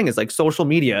the thing is social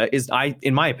media is,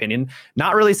 in my opinion,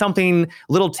 not really something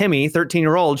little Timmy,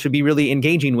 13-year-old should be really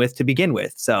engaging with to begin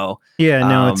with. So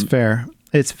it's fair.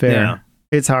 It's fair. Yeah.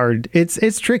 It's hard.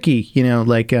 It's tricky,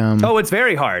 Oh, it's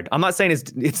very hard. I'm not saying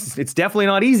it's definitely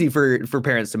not easy for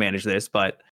parents to manage this,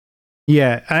 but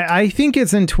yeah, I think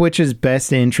it's in Twitch's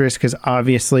best interest because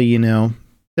obviously,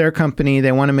 they're a company,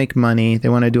 they want to make money, they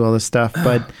want to do all this stuff,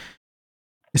 but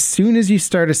as soon as you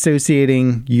start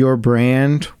associating your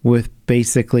brand with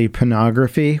basically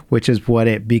pornography, which is what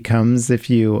it becomes if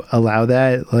you allow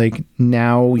that,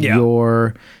 now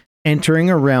you're entering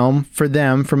a realm for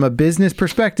them from a business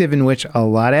perspective in which a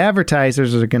lot of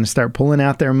advertisers are going to start pulling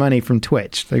out their money from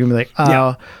Twitch. They're going to be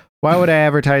like, why would I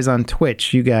advertise on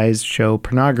Twitch? You guys show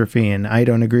pornography and I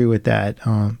don't agree with that.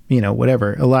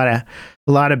 Whatever.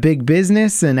 A lot of big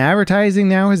business and advertising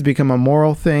now has become a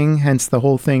moral thing. Hence the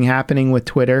whole thing happening with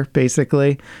Twitter,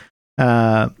 basically.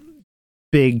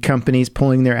 big companies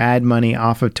pulling their ad money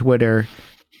off of Twitter,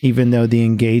 even though the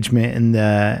engagement and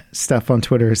the stuff on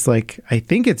Twitter is like, I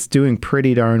think it's doing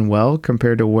pretty darn well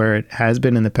compared to where it has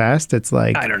been in the past. It's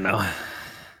like, I don't know.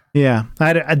 Yeah,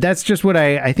 that's just what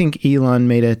I think Elon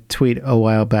made a tweet a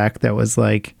while back that was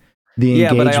like the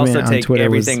engagement but I also on take Twitter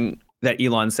everything that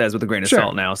Elon says with a grain of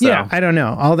salt now. So. Yeah, I don't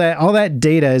know. All that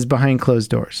data is behind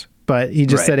closed doors, but he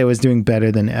just said it was doing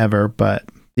better than ever, but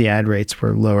the ad rates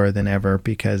were lower than ever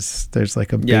because there's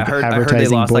like a big advertising I heard they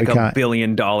lost boycott. like $1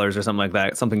 billion or something like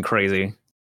that. Something crazy.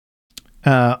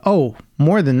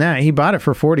 More than that. He bought it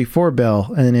for $44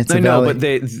 billion, and it's I know, but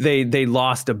they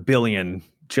lost $1 billion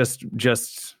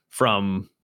just from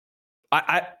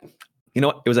I you know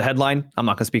what? It was a headline. I'm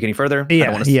not going to speak any further.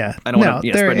 Yeah, I don't want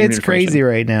to spread it's crazy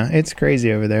right now. It's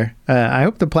crazy over there. I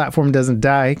hope the platform doesn't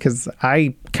die because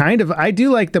I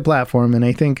do like the platform, and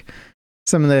I think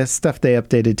some of the stuff they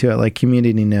updated to it, like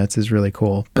community notes, is really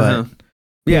cool. But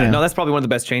that's probably one of the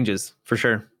best changes for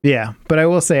sure. Yeah, but I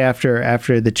will say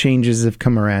after the changes have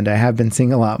come around, I have been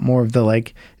seeing a lot more of the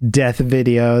like death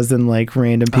videos and like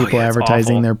random people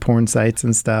advertising their porn sites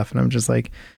and stuff, and I'm just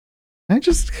like,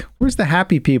 where's the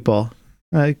happy people?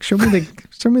 Like, show me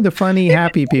the funny,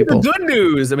 happy people. The good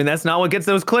news. I mean, that's not what gets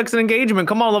those clicks and engagement.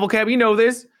 Come on, Level Cap, you know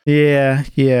this. Yeah.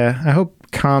 I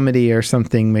hope comedy or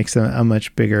something makes a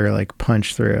much bigger like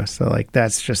punch through. So like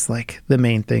that's just like the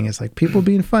main thing is like people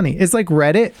being funny. It's like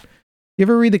Reddit. You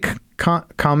ever read the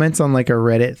comments on like a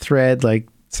Reddit thread? Like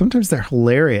sometimes they're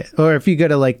hilarious. Or if you go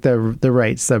to like the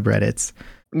right subreddits.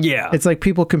 Yeah. It's like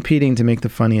people competing to make the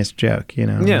funniest joke, you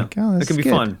know? Yeah. Like, oh, it can be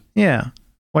fun. Yeah.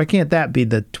 Why can't that be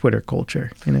the Twitter culture?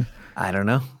 You know, I don't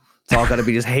know. It's all got to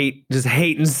be just hate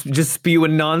and just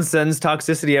spewing nonsense,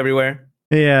 toxicity everywhere.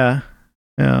 Yeah.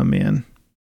 Oh man.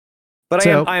 But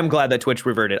I am glad that Twitch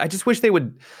reverted. I just wish they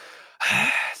would.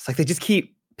 It's like they just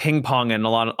keep ping ponging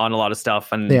on a lot of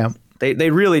stuff, and they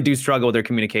really do struggle with their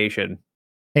communication.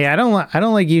 Hey, I don't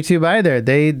like YouTube either.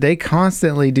 They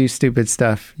constantly do stupid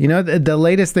stuff. You know, the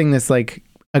latest thing that's like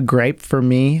a gripe for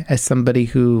me as somebody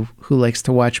who likes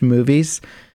to watch movies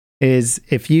is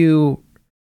if you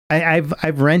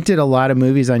I've rented a lot of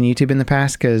movies on YouTube in the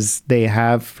past because they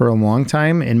have for a long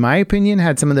time, in my opinion,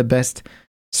 had some of the best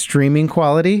streaming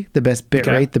quality, the best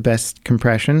bitrate, the best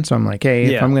compression. So I'm like,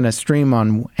 hey, if I'm going to stream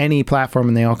on any platform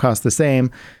and they all cost the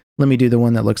same, let me do the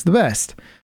one that looks the best.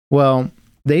 Well,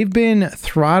 they've been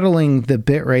throttling the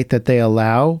bitrate that they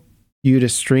allow you to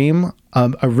stream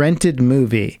a rented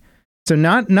movie. So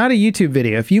not a YouTube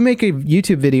video. If you make a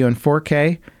YouTube video in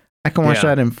 4K, I can watch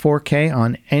that in 4K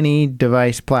on any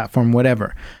device, platform,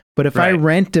 whatever. But if I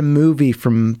rent a movie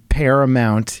from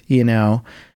Paramount, you know,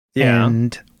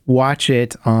 and watch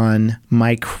it on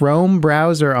my Chrome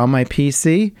browser on my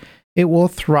PC, it will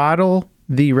throttle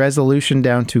the resolution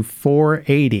down to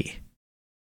 480.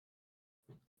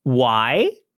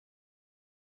 Why?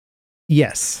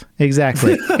 Yes,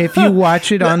 exactly. If you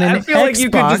watch it on an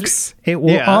Xbox, it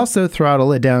will also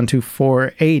throttle it down to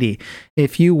 480.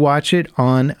 If you watch it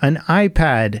on an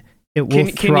iPad, it will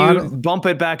throttle. Can you bump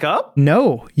it back up?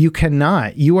 No, you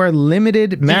cannot. You are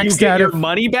limited, maxed out. Do you get your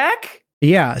money back?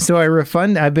 Yeah, so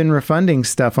I've been refunding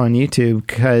stuff on YouTube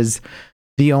because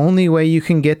the only way you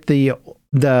can get the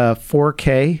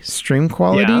 4K stream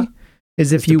quality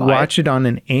is if you watch it on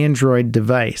an Android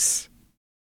device.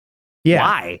 Yeah.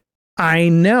 Why? I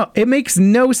know. It makes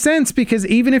no sense because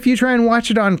even if you try and watch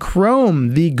it on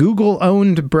Chrome, the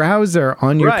Google-owned browser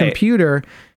on your computer,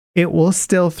 it will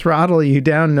still throttle you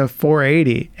down to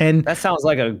 480. And that sounds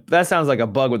like a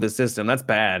bug with the system. That's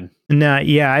bad.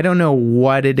 I don't know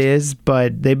what it is,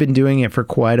 but they've been doing it for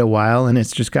quite a while and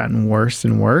it's just gotten worse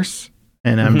and worse.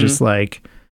 And I'm just like,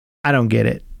 I don't get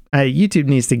it. YouTube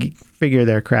needs to figure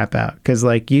their crap out because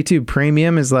like YouTube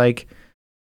Premium is like,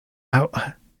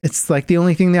 it's like the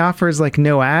only thing they offer is like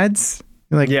no ads.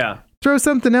 Like, throw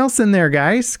something else in there,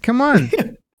 guys. Come on.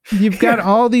 You've got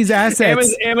all these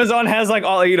assets. Amazon has like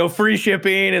all, free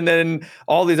shipping and then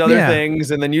all these other things.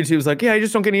 And then YouTube's like, you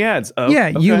just don't get any ads. Oh,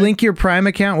 okay. You link your Prime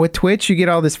account with Twitch, you get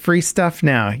all this free stuff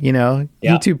now,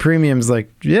 YouTube Premium's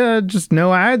like, just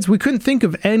no ads. We couldn't think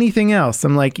of anything else.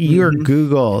 I'm like, you're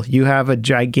Google. You have a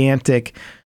gigantic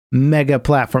mega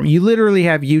platform. You literally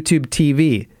have YouTube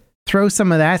TV. Throw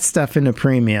some of that stuff into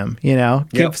Premium,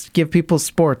 give people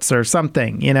sports or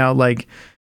something, like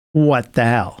what the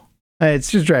hell?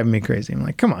 It's just driving me crazy. I'm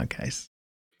like, come on, guys.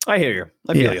 I hear you.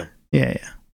 I feel you. Yeah.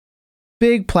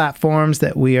 Big platforms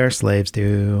that we are slaves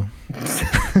to.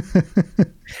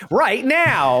 Right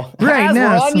now. Right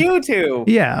now. We're on YouTube.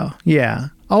 Yeah.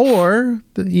 Or,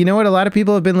 you know what? A lot of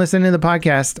people have been listening to the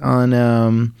podcast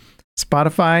on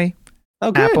Spotify,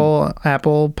 Oh, good.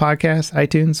 Apple Podcasts,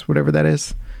 iTunes, whatever that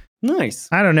is. Nice.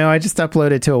 I don't know. I just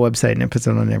upload it to a website and it puts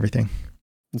it on everything.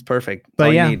 It's perfect. But All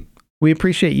you yeah, need. we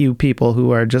appreciate you people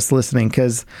who are just listening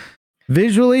because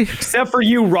visually, Except for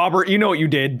you, Robert. You know what you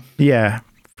did. yeah,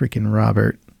 freaking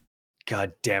Robert.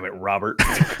 God damn it, Robert.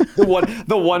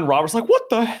 the one Robert's like, what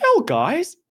the hell,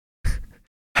 guys?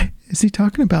 Is he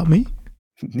talking about me?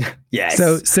 Yes.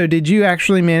 So did you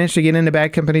actually manage to get into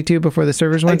Bad Company 2 before the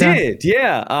servers went down? I did,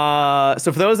 yeah.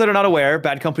 So for those that are not aware,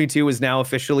 Bad Company 2 is now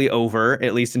officially over,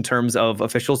 at least in terms of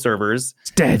official servers.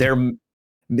 It's dead.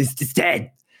 It's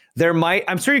dead.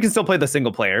 I'm sure you can still play the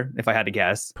single player, if I had to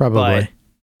guess. Probably. But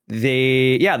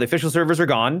the official servers are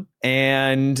gone.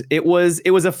 And it was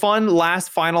a fun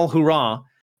last final hurrah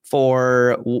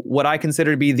for what I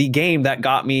consider to be the game that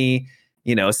got me,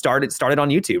 started on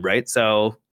YouTube, right?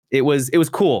 So it was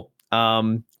cool.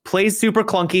 Plays super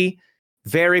clunky,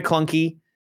 very clunky.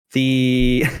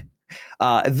 The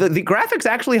graphics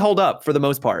actually hold up for the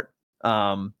most part.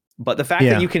 But the fact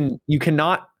that you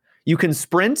can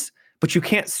sprint, but you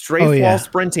can't strafe while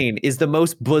sprinting is the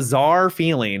most bizarre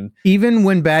feeling. Even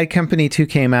when Bad Company 2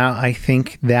 came out, I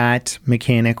think that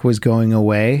mechanic was going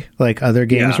away. Like other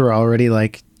games were already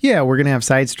like, yeah, we're going to have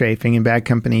side strafing, and Bad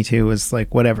Company 2 was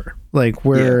like, whatever. Like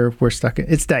we're stuck.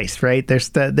 It's DICE, right?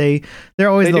 They're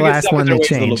always the last one to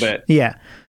change. Yeah.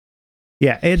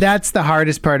 Yeah. That's the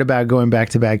hardest part about going back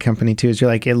to Bad Company 2 is you're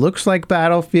like, it looks like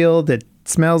Battlefield. It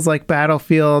smells like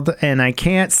Battlefield, and I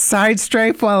can't side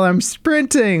strafe while I'm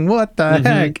sprinting. What the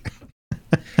heck?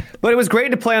 But it was great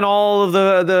to play on all of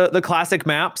the classic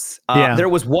maps. There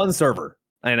was one server,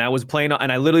 and I was playing,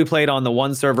 and I literally played on the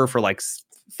one server for like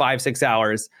 5-6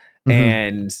 hours,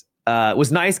 and it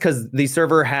was nice because the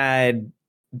server had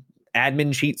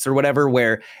admin cheats or whatever,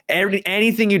 where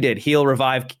anything you did, heal,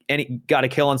 revive, got a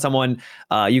kill on someone,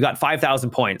 you got 5,000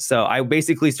 points. So I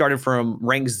basically started from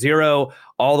rank 0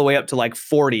 all the way up to like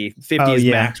 40, 50 is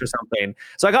max or something.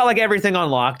 So I got like everything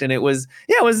unlocked, and it was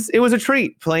a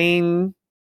treat playing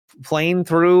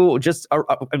through just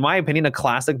in my opinion a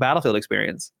classic Battlefield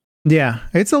experience. Yeah,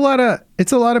 it's a lot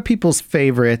of people's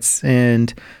favorites,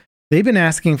 and they've been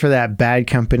asking for that Bad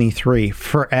Company 3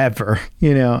 forever,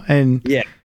 and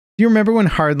you remember when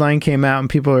Hardline came out and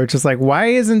people were just like, why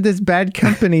isn't this Bad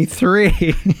Company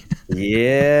 3?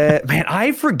 Yeah, man,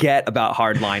 I forget about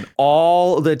Hardline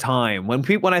all the time.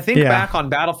 When I think back on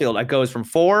Battlefield, it goes from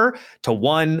 4 to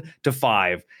 1 to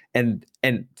 5, and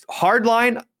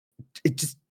Hardline,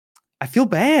 I feel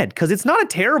bad because it's not a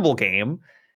terrible game,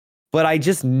 but I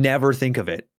just never think of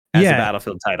it as a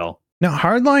Battlefield title. No,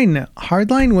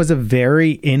 Hardline was a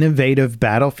very innovative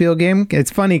Battlefield game.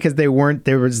 It's funny because there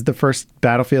was the first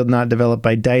Battlefield not developed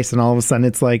by DICE, and all of a sudden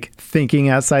it's like thinking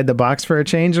outside the box for a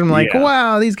change. And I'm like,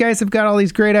 wow, these guys have got all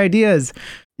these great ideas.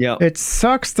 Yeah. It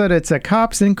sucks that it's a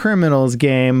cops and criminals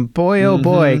game. Boy, oh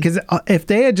boy. Because if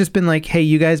they had just been like, hey,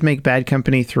 you guys make Bad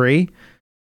Company 3,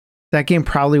 that game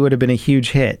probably would have been a huge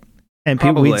hit. And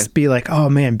people would be like, oh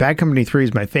man, Bad Company 3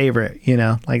 is my favorite.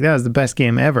 Like that was the best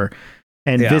game ever.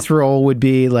 And Visceral would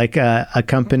be like a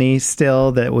company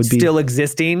still that would be still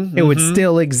existing. It would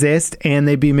still exist, and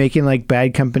they'd be making like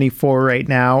Bad Company 4 right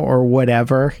now or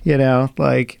whatever,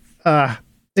 like it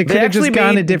could have just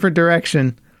gone a different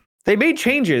direction. They made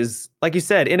changes, like you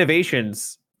said,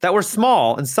 innovations that were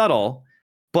small and subtle,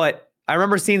 but I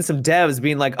remember seeing some devs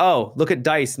being like, oh, look at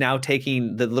DICE now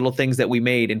taking the little things that we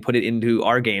made and put it into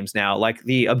our games now. Like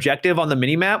the objective on the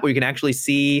minimap where you can actually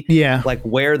see like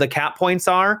where the cap points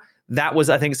are. That was,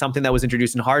 I think, something that was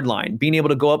introduced in Hardline. Being able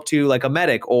to go up to like a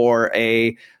medic or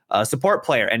a support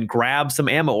player and grab some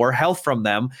ammo or health from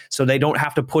them so they don't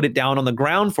have to put it down on the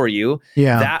ground for you.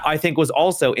 Yeah. That, I think, was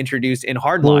also introduced in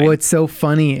Hardline. Well, what's so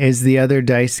funny is the other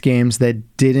DICE games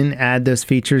that didn't add those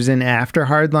features in after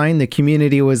Hardline, the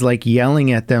community was like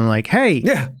yelling at them like, hey,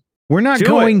 we're not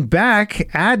going back.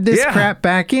 Add this crap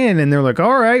back in. And they're like,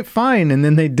 all right, fine. And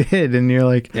then they did. And you're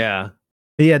like, yeah,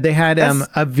 they had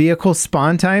a vehicle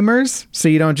spawn timers, so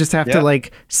you don't just have to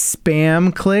like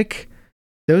spam click.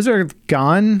 Those are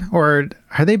gone, or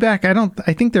are they back? I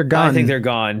think they're gone. I think they're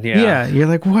gone. Yeah. Yeah, you're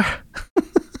like, what?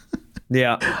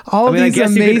 Yeah. All these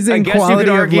amazing quality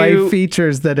of life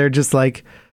features that are just like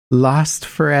lost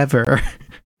forever.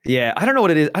 Yeah, I don't know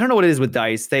what it is. I don't know what it is with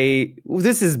DICE.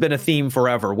 This has been a theme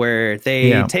forever where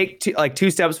they take two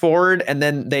steps forward and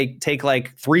then they take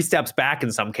like 3 steps back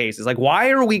in some cases. Like, why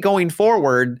are we going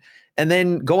forward and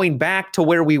then going back to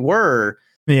where we were?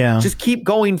 Yeah, just keep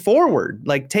going forward.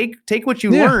 Like, take what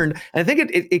you learned. And I think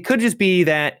it could just be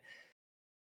that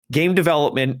game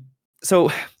development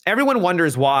so everyone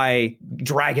wonders why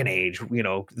Dragon Age,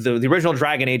 the original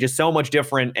Dragon Age is so much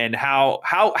different, and how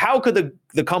could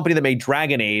the company that made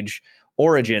Dragon Age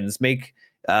Origins make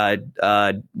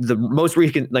the most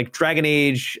recent, like Dragon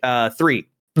Age 3,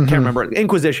 can't remember,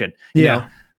 Inquisition. You know?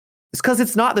 It's because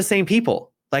it's not the same people.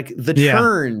 Like the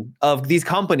churn of these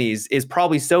companies is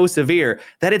probably so severe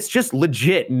that it's just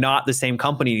legit not the same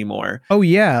company anymore. Oh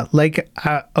yeah. Like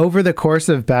over the course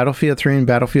of Battlefield 3 and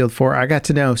Battlefield 4, I got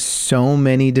to know so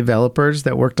many developers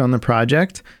that worked on the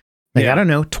project. Like, I don't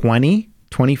know, 20,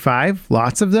 25,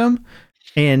 lots of them.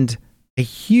 And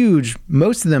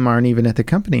most of them aren't even at the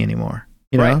company anymore,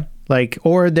 you know, like,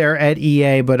 or they're at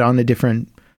EA, but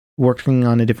working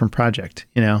on a different project,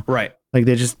 you know? Right. Like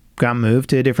they just got moved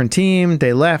to a different team.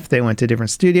 They left. They went to a different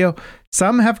studio.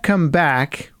 Some have come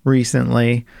back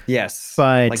recently. Yes.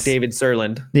 But like David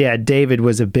Sirland. Yeah, David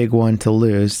was a big one to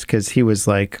lose because he was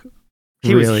like...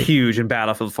 He was huge in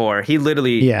Battlefield 4. He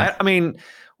literally... Yeah. I mean,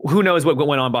 who knows what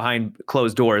went on behind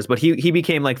closed doors, but he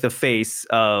became like the face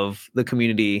of the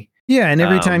community. Yeah, and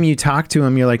every time you talk to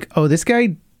him, you're like, oh, this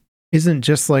guy isn't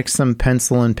just like some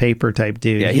pencil and paper type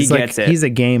dude. Yeah, he's he gets it. He's a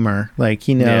gamer. Like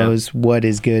he knows what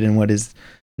is good and what is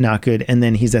not good, and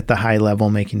then he's at the high level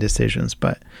making decisions.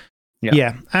 But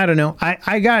yeah I don't know.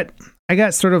 I got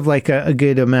sort of like a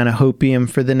good amount of hopium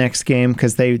for the next game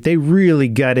because they really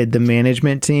gutted the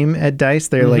management team at DICE.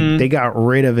 They're like they got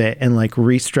rid of it and like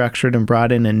restructured and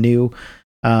brought in a new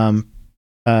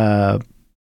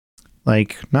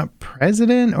like not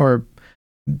president or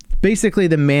basically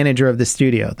the manager of the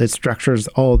studio that structures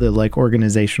all the like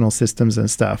organizational systems and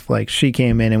stuff. Like she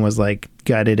came in and was like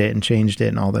gutted it and changed it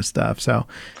and all this stuff. So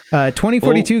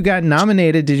 2042 got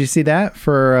nominated. Did you see that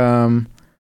for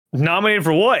nominated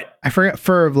for what? I forgot,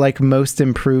 for like most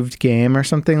improved game or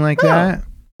something like that.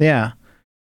 Yeah.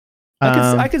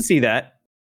 I could see that.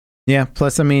 Yeah.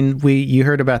 Plus, I mean, you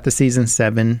heard about the season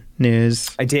 7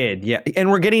 news. I did. Yeah. And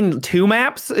we're getting 2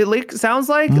 maps. It sounds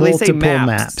like multiple they say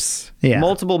maps. Yeah.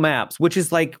 Multiple maps, which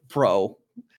is like, bro.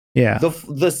 Yeah.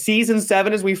 The season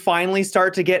 7 is we finally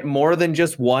start to get more than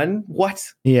just one. What?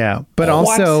 Yeah. But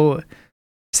also,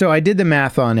 so I did the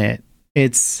math on it.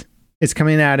 It's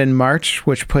coming out in March,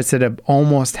 which puts it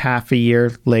almost half a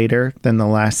year later than the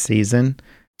last season.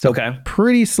 So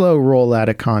pretty slow rollout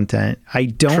of content. I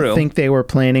don't think they were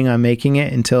planning on making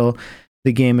it until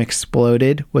the game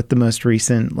exploded with the most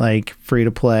recent like free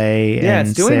to play. Yeah, and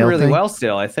it's doing sale really thing. well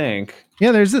still, I think.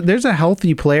 Yeah, there's a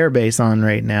healthy player base on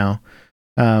right now,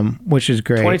 which is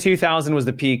great. 22,000 was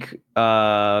the peak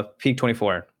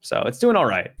 24. So it's doing all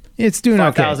right. It's doing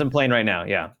 5,000 playing right now.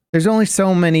 Yeah. There's only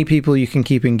so many people you can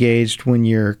keep engaged when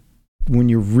you're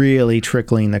really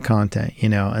trickling the content, you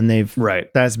know, and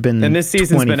that's been, and this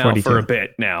season's been out for a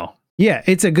bit now. Yeah,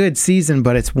 it's a good season,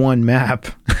 but it's one map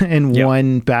and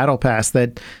one battle pass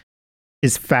that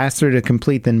is faster to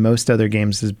complete than most other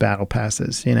games' battle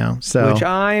passes, you know. So which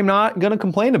I'm not gonna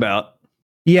complain about.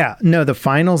 Yeah, no, the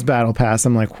finals battle pass,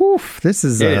 I'm like, whew, this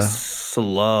is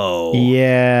slow.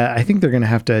 Yeah, I think they're gonna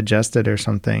have to adjust it or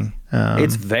something.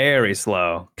 It's very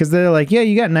slow because they're like, yeah,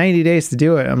 you got 90 days to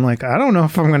do it. I'm like, I don't know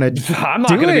if I'm gonna. I'm not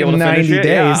gonna be able to 90 finish it.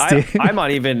 Days. Yeah, I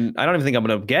don't even think I'm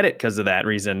gonna get it because of that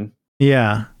reason.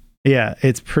 Yeah,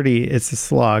 it's a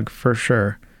slog for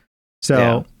sure.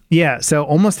 So. Yeah, so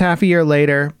almost half a year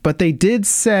later, but they did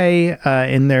say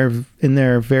in their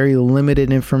very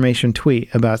limited information tweet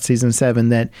about season 7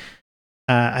 that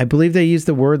I believe they used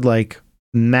the word like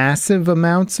massive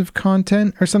amounts of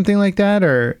content or something like that,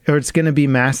 or it's going to be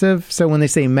massive. So when they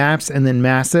say maps and then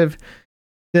massive,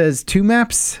 does 2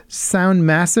 maps sound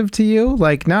massive to you?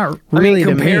 Like not really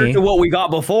to me. Compared to what we got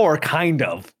before, kind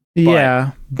of.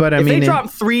 Yeah, but I mean, if they dropped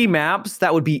 3 maps,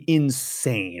 that would be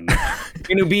insane.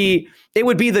 It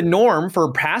would be the norm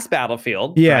for past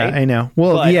Battlefield. Yeah, right? I know.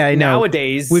 Well, but yeah, I know.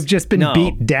 Nowadays, we've just been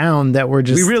beat down that we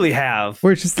really have.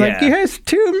 We're just like, yes,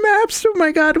 2 maps. Oh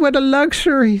my God, what a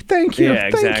luxury! Thank you,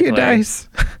 thank you, DICE.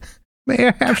 May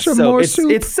I have some more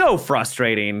soup? It's so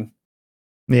frustrating.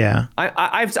 Yeah,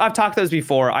 I've talked those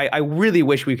before. I really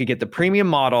wish we could get the premium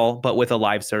model, but with a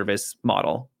live service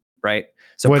model, right?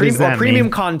 So premium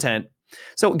content.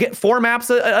 So get 4 maps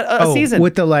a season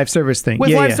with the live service thing. With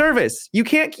live service, you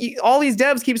can't. All these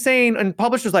devs keep saying, and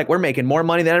publishers like, we're making more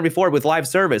money than ever before with live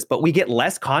service, but we get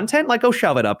less content. Like, go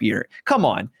shove it up here. Come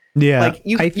on. Yeah, like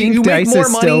I think DICE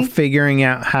is still figuring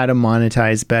out how to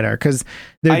monetize better because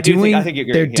they're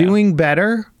doing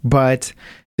better, but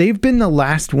they've been the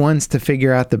last ones to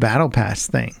figure out the battle pass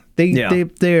thing.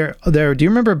 They're. Do you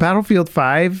remember Battlefield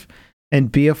 5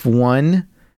 and BF1?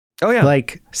 Oh yeah,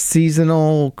 like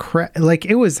seasonal like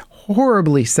it was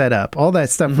horribly set up. All that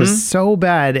stuff was so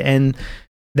bad, and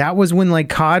that was when like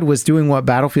COD was doing what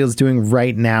Battlefield's doing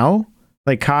right now.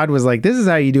 Like COD was like, this is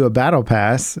how you do a battle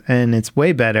pass and it's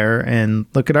way better. And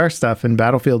look at our stuff. And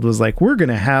Battlefield was like, we're going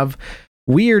to have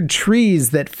weird trees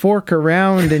that fork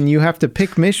around and you have to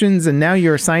pick missions. And now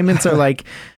your assignments are like,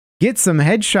 get some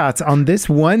headshots on this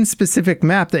one specific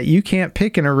map that you can't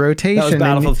pick in a rotation. That was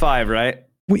Battlefield 5, right?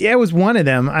 Yeah, it was one of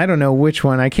them. I don't know which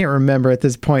one. I can't remember at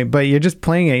this point, but you're just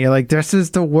playing it. You're like, this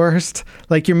is the worst.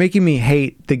 Like, you're making me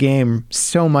hate the game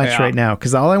so much right now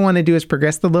because all I want to do is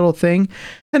progress the little thing,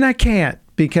 and I can't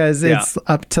because it's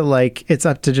up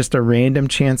to just a random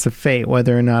chance of fate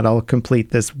whether or not I'll complete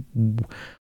this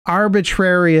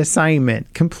arbitrary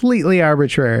assignment. Completely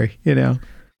arbitrary, you know?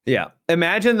 Yeah.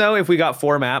 Imagine, though, if we got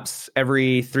 4 maps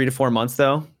every 3 to 4 months,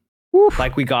 though. Oof.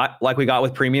 Like we got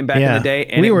with Premium back in the day,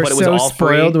 and we were but it was so all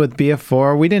spoiled free. with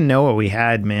BF4. We didn't know what we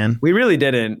had, man. We really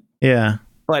didn't. Yeah,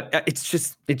 but it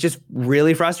just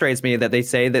really frustrates me that they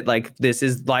say that like this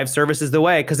is live service is the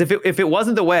way. Because if it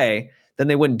wasn't the way, then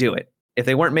they wouldn't do it. If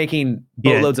they weren't making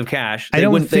boatloads of cash, they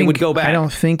would go back. I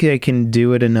don't think they can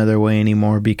do it another way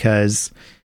anymore because.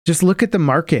 Just look at the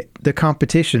market, the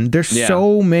competition. There's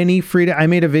so many I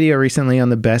made a video recently on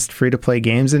the best free-to-play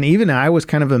games, and even I was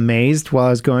kind of amazed while I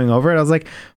was going over it. I was like,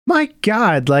 my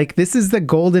God, like this is the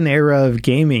golden era of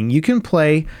gaming. You can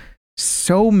play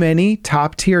so many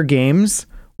top-tier games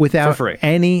without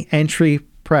any entry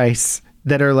price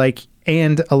that are like,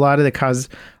 and a lot of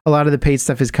the paid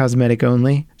stuff is cosmetic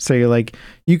only. So you're like,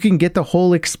 you can get the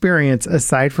whole experience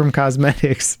aside from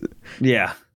cosmetics.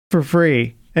 Yeah. For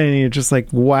free. And you're just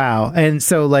like, wow. And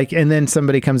so like, and then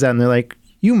somebody comes out and they're like,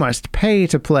 you must pay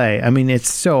to play. I mean, it's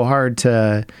so hard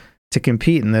to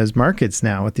compete in those markets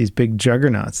now with these big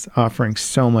juggernauts offering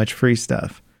so much free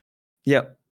stuff.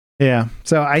 Yep. Yeah.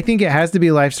 So I think it has to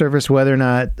be live service, whether or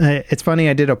not it's funny.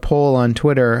 I did a poll on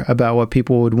Twitter about what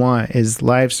people would want is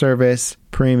live service,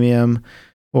 premium,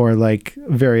 or like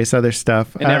various other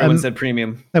stuff. And everyone said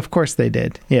premium. Of course they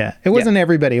did. Yeah. It wasn't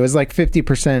everybody. It was like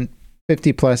 50%.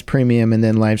 50 plus premium, and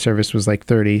then live service was like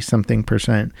 30 something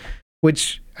percent,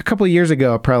 which a couple of years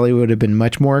ago probably would have been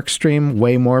much more extreme,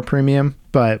 way more premium.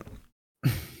 But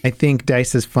I think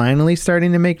DICE is finally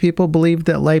starting to make people believe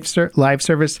that live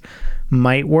service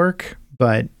might work.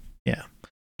 But yeah,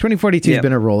 2042 has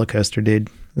been a roller coaster, dude.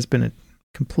 It's been a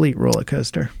complete roller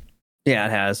coaster. Yeah,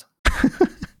 it has.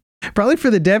 Probably for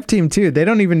the dev team too. They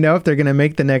don't even know if they're going to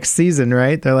make the next season,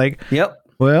 right? They're like, yep.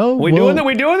 Well, we doing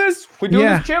this,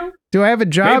 Jim? Do I have a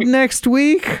job next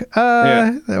week?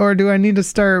 Or do I need to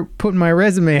start putting my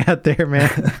resume out there,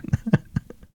 man?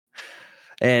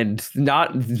 And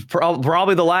not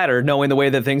probably the latter, knowing the way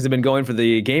that things have been going for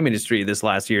the game industry this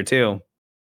last year too.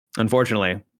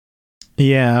 Unfortunately.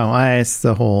 Yeah, it's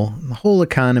the whole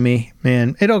economy,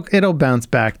 man. It'll bounce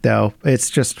back though. It's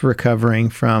just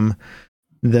recovering from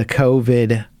the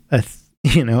COVID.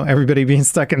 Everybody being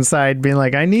stuck inside, being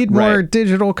like, I need more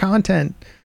digital content.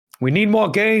 We need more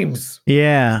games.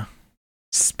 Yeah.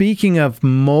 Speaking of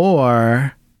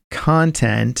more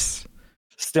content.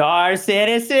 Star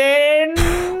Citizen.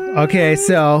 Okay,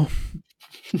 so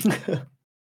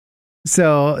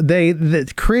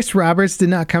Chris Roberts did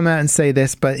not come out and say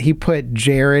this, but he put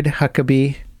Jared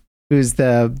Huckabee, who's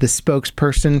the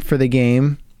spokesperson for the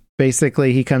game.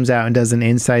 Basically, he comes out and does an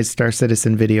inside Star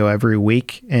Citizen video every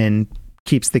week and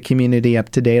keeps the community up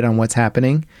to date on what's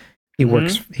happening. He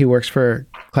works for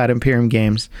Cloud Imperium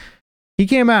Games. He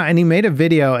came out and he made a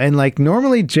video, and like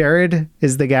normally Jared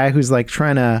is the guy who's like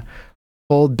trying to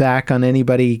hold back on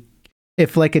anybody.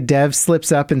 If like a dev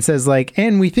slips up and says like,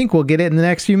 and we think we'll get it in the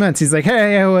next few months, he's like,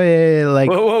 hey, wait, like,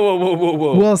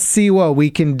 whoa. We'll see what we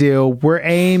can do. We're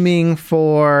aiming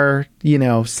for,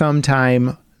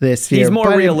 sometime this year. He's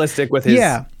more realistic with his.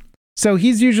 Yeah. So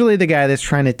he's usually the guy that's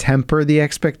trying to temper the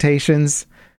expectations.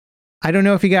 I don't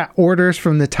know if he got orders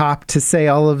from the top to say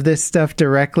all of this stuff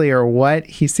directly or what.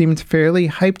 He seemed fairly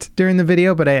hyped during the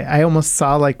video, but I almost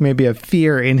saw like maybe a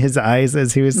fear in his eyes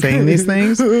as he was saying these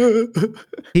things.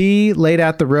 He laid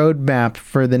out the roadmap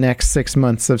for the next 6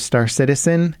 months of Star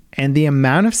Citizen, and the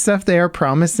amount of stuff they are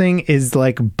promising is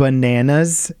like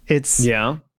bananas. It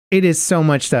is so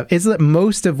much stuff. It's like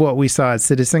most of what we saw at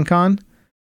CitizenCon.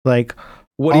 Like,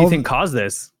 what do you think caused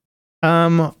this?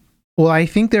 Well, I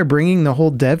think they're bringing the whole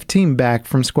dev team back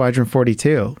from Squadron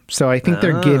 42. So I think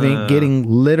they're getting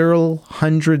literal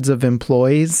hundreds of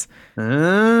employees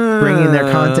bringing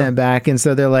their content back. And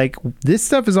so they're like, this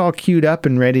stuff is all queued up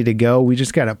and ready to go. We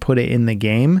just got to put it in the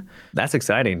game. That's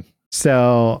exciting.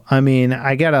 So, I mean,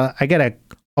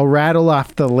 I'll rattle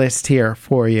off the list here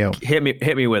for you. Hit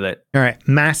me with it. All right.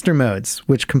 Master modes,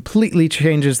 which completely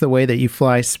changes the way that you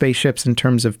fly spaceships in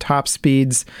terms of top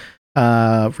speeds,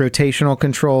 rotational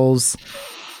controls,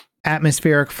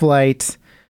 atmospheric flight.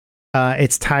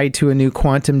 It's tied to a new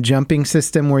quantum jumping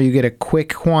system where you get a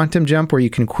quick quantum jump where you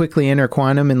can quickly enter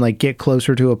quantum and like get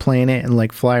closer to a planet and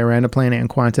like fly around a planet in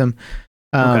quantum.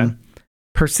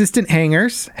 Persistent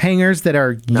hangars that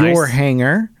are your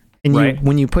hangar. And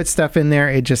when you put stuff in there,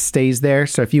 it just stays there.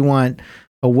 So if you want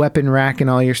a weapon rack and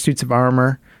all your suits of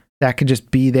armor, that could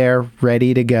just be there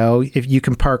ready to go. If you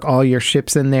can park all your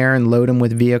ships in there and load them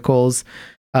with vehicles.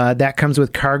 That comes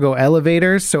with cargo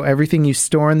elevators. So everything you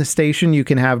store in the station, you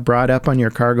can have brought up on your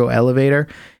cargo elevator,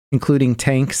 including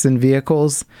tanks and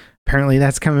vehicles. Apparently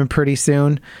that's coming pretty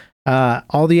soon.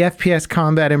 All the FPS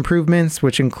combat improvements,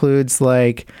 which includes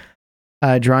like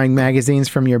drawing magazines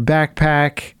from your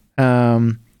backpack,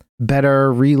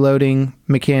 better reloading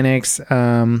mechanics,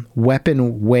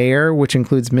 weapon wear, which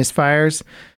includes misfires,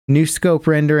 new scope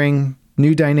rendering,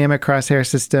 new dynamic crosshair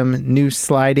system, new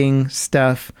sliding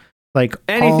stuff. Like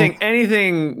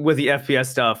anything with the FPS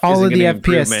stuff. All of the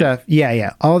FPS stuff.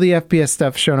 Yeah. All the FPS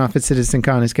stuff shown off at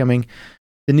CitizenCon is coming.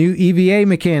 The new EVA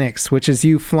mechanics, which is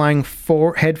you flying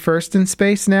head first in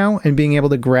space now and being able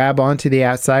to grab onto the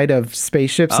outside of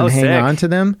spaceships and hang on to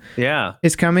them. Yeah.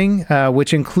 Is coming,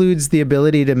 which includes the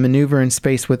ability to maneuver in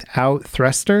space without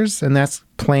thrusters. And that's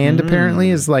planned apparently,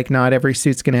 is like not every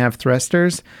suit's going to have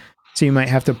thrusters. So you might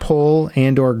have to pull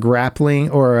and or grappling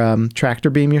or tractor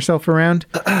beam yourself around.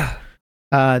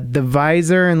 The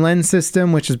visor and lens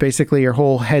system, which is basically your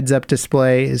whole heads-up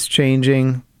display, is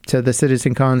changing to the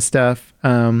CitizenCon stuff.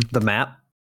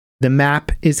 The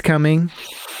map is coming.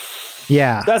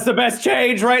 Yeah. That's the best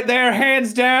change right there,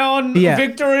 hands down. Yeah.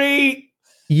 Victory.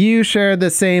 You share the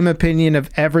same opinion of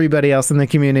everybody else in the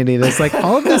community. That's like,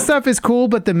 all of this stuff is cool,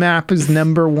 but the map is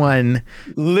number one.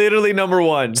 Literally number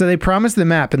one. So they promised the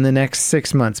map in the next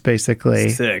 6 months, basically.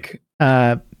 Sick.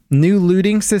 New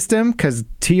looting system, because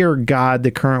dear God,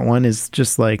 the current one is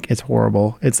just like, it's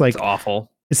horrible. It's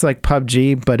awful. It's like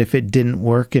PUBG, but if it didn't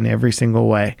work in every single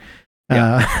way.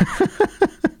 Yeah.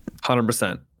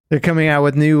 100%. They're coming out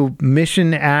with new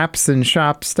mission apps and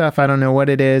shop stuff. I don't know what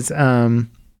it is.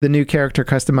 The new character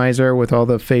customizer with all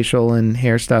the facial and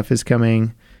hair stuff is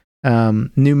coming.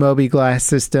 New Mobi-Glass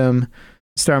system.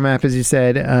 Star map, as you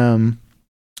said.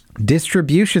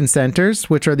 Distribution centers,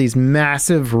 which are these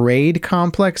massive raid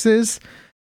complexes.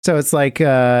 So it's like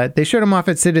they showed them off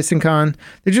at CitizenCon.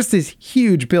 They're just these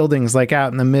huge buildings like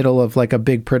out in the middle of like a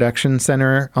big production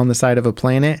center on the side of a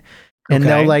planet. And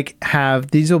they'll like have,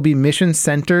 these will be mission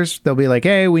centers. They'll be like,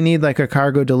 hey, we need like a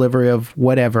cargo delivery of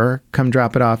whatever. Come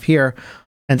drop it off here.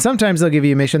 And sometimes they'll give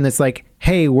you a mission that's like,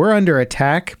 hey, we're under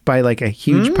attack by like a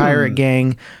huge pirate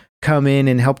gang. Come in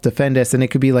and help defend us. And it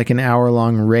could be like an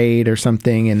hour-long raid or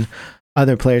something. And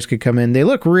other players could come in. They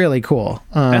look really cool.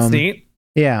 That's neat.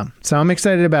 Yeah. So I'm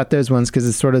excited about those ones because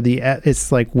it's sort of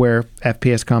it's like where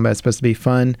FPS combat is supposed to be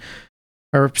fun.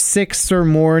 Or 6 or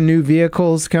more new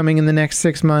vehicles coming in the next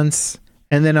 6 months.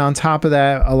 And then on top of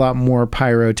that, a lot more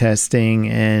pyro testing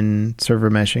and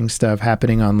server meshing stuff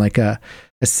happening on like a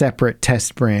separate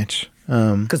test branch.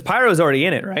 Because Pyro's already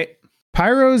in it, right?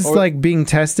 Pyro's like being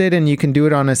tested and you can do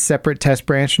it on a separate test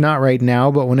branch. Not right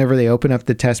now, but whenever they open up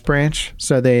the test branch.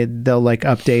 So they'll like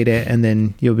update it and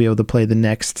then you'll be able to play the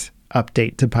next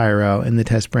update to Pyro in the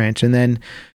test branch. And then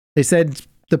they said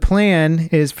the plan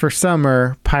is for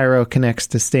summer, Pyro connects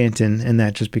to Stanton and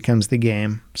that just becomes the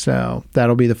game. So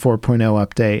that'll be the 4.0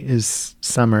 update is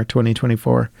summer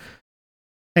 2024.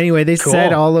 Anyway, they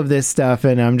said all of this stuff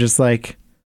and I'm just like,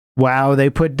 wow, they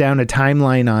put down a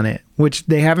timeline on it, which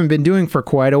they haven't been doing for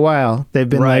quite a while. They've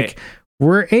been like,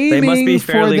 we're aiming for this. They must be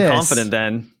fairly confident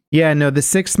then. Yeah, no, the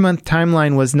 6-month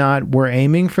timeline was not, we're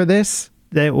aiming for this.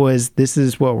 That was, this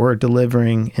is what we're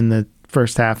delivering in the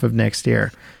first half of next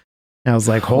year. And I was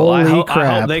like, holy crap.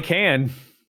 I hope they can.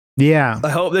 Yeah. I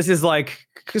hope this is like,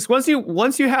 because once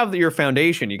you have your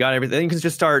foundation, you got everything, you can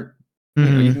just start,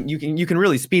 you can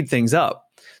really speed things up.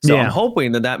 So I'm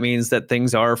hoping that means that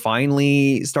things are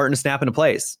finally starting to snap into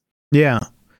place. Yeah.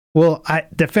 Well,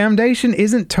 the foundation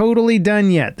isn't totally done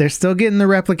yet. They're still getting the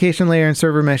replication layer and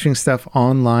server meshing stuff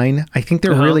online. I think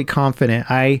they're really confident.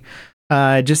 I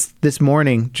just this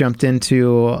morning jumped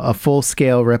into a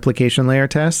full-scale replication layer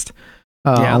test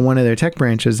on one of their tech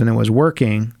branches, and it was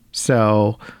working.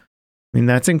 So, I mean,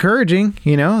 that's encouraging.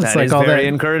 You know, it's like all that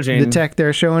encouraging. The tech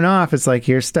they're showing off. It's like,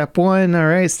 here's step 1. All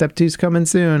right, step 2's coming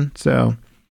soon. So.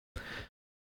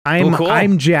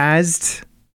 I'm jazzed.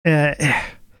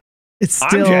 It's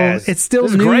still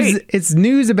news. Great. It's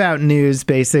news about news,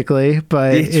 basically,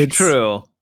 but it's true.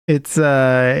 It's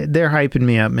they're hyping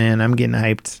me up, man. I'm getting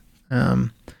hyped.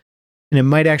 And it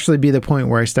might actually be the point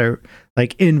where I start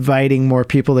like inviting more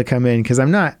people to come in because I'm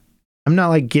not I'm not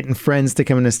like getting friends to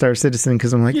come into Star Citizen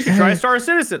because I'm like, you should try Star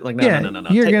Citizen. Like, no.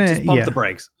 Just pump the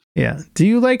brakes. Yeah. Do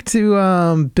you like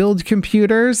to build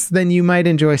computers? Then you might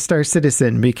enjoy Star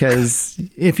Citizen, because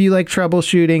if you like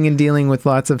troubleshooting and dealing with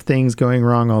lots of things going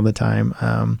wrong all the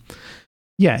time,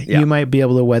 you might be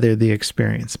able to weather the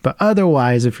experience. But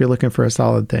otherwise, if you're looking for a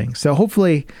solid thing, so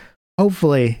hopefully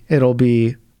it'll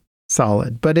be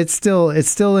solid. But it's still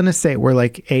in a state where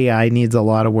like AI needs a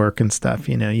lot of work and stuff.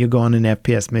 You know, you go on an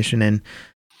FPS mission and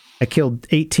I killed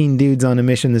 18 dudes on a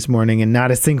mission this morning and not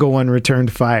a single one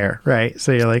returned fire, right?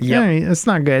 So you're like, yeah, it's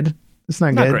not good. It's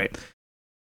not good. Great.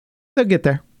 They'll get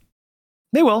there.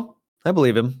 They will. I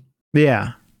believe him.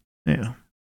 Yeah. It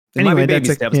might be baby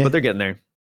steps, but they're getting there.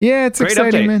 Yeah, it's great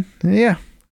exciting, update. man. Yeah.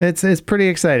 It's pretty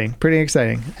exciting.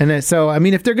 And so, I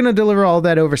mean, if they're going to deliver all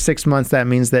that over 6 months, that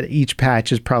means that each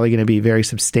patch is probably going to be very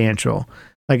substantial.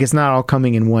 Like, it's not all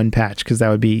coming in one patch, because that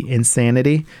would be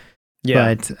insanity.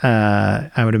 Yeah. But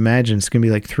I would imagine it's going to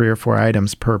be like 3 or 4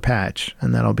 items per patch,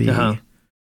 and that'll be a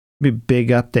big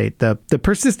update. The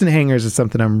persistent hangars is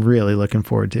something I'm really looking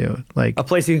forward to. Like a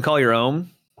place you can call your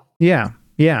own. Yeah.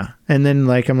 And then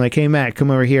like I'm like, hey Matt,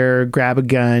 come over here, grab a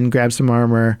gun, grab some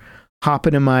armor, hop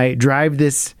into drive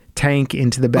this tank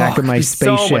into the back of my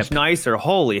spaceship. So much nicer.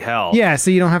 Holy hell. Yeah,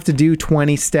 so you don't have to do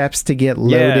 20 steps to get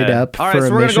loaded up. All right, so we're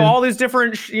going to go all these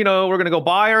different, we're going to go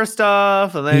buy our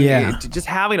stuff, and then just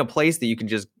having a place that you can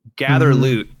just gather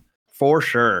loot for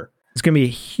sure. It's going to be a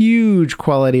huge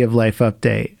quality of life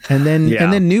update. And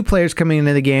then new players coming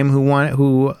into the game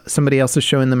who somebody else is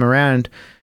showing them around,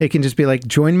 they can just be like,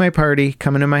 join my party,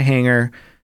 come into my hangar,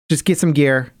 just get some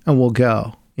gear and we'll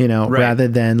go, rather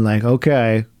than like,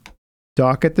 okay,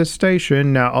 dock at the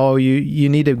station. Now, you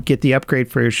need to get the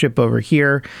upgrade for your ship over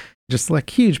here. Just like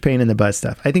huge pain in the butt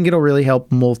stuff. I think it'll really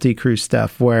help multi-crew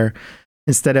stuff, where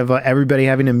instead of everybody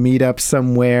having to meet up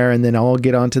somewhere and then all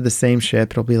get onto the same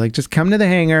ship, it'll be like, just come to the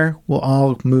hangar. We'll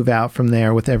all move out from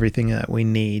there with everything that we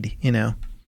need,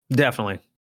 Definitely.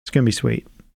 It's going to be sweet.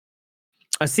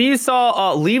 I see you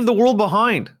saw Leave the World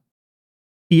Behind.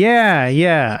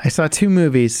 Yeah. I saw 2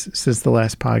 movies since the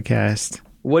last podcast.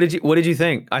 What did you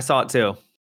think? I saw it too.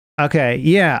 Okay,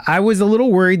 yeah. I was a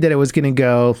little worried that it was going to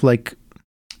go like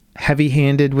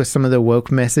heavy-handed with some of the woke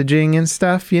messaging and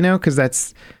stuff, because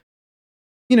that's,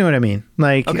 you know what I mean?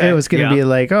 Like, it was going to be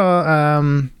like,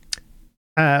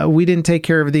 we didn't take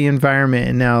care of the environment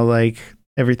and now like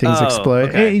everything's exploding.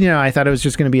 Okay. I thought it was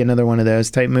just going to be another one of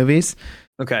those type movies.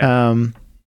 Okay.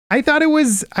 I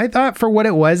thought for what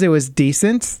it was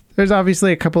decent. There's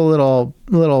obviously a couple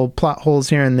little plot holes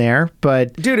here and there,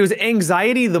 but dude, it was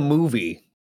Anxiety the movie.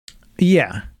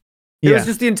 Yeah. It was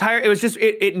just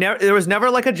there was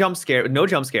never like a jump scare, no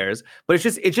jump scares, but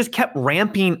it just kept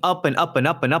ramping up and up and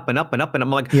up and up and up and up. And I'm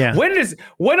like,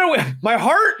 when are we, my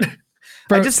heart?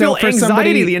 I just feel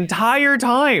anxiety the entire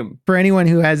time. For anyone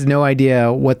who has no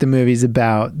idea what the movie's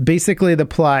about, basically the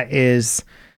plot is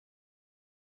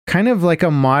kind of like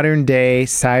a modern day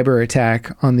cyber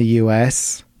attack on the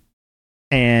US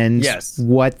and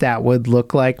what that would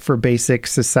look like for basic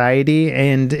society.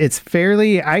 And it's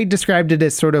I described it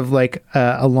as sort of like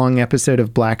a long episode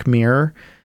of Black Mirror,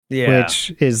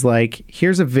 which is like,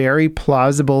 here's a very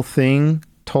plausible thing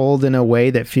told in a way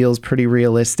that feels pretty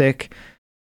realistic.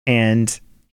 And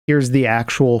here's the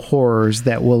actual horrors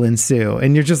that will ensue.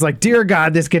 And you're just like, dear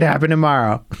God, this could happen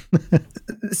tomorrow.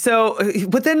 So,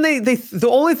 but then the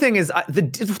only thing is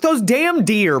those damn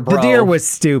deer, bro. The deer was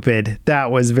stupid.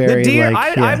 That was very, the deer.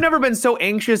 I've never been so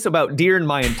anxious about deer in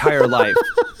my entire life.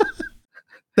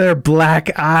 Their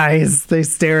black eyes, they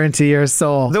stare into your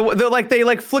soul. They're like, they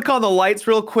like flick on the lights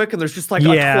real quick, and there's just like,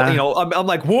 I'm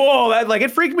like, whoa, that like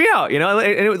it freaked me out, and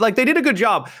it was like they did a good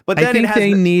job. But then I think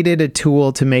they needed a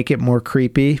tool to make it more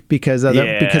creepy because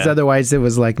otherwise it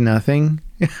was like nothing.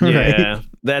 Right? Yeah,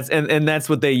 that's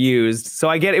what they used. So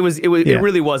I get it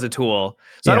really was a tool.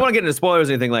 So I don't want to get into spoilers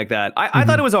or anything like that. I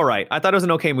thought it was all right. I thought it was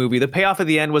an okay movie. The payoff at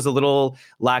the end was a little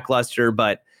lackluster,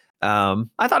 but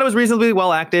I thought it was reasonably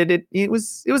well acted. It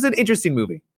was an interesting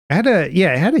movie. It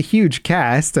had a huge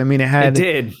cast. I mean, it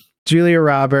did. Julia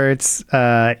Roberts,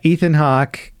 Ethan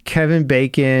Hawke, Kevin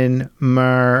Bacon,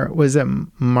 how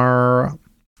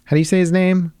do you say his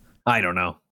name? I don't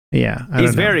know. Yeah.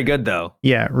 He's very good though.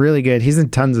 Yeah, really good. He's in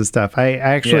tons of stuff. I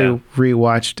actually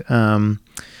rewatched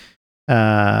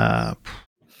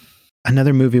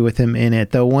another movie with him in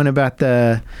it. The one about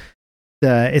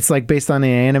it's like based on an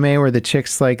anime where the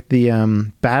chick's like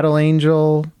the Battle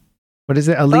Angel. What is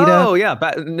it? Alita? Oh yeah,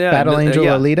 Battle Angel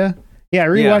Alita. Yeah, I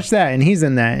rewatched that, and he's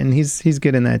in that, and he's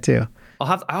good in that too.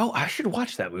 I should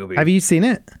watch that movie. Have you seen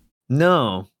it?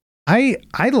 No. I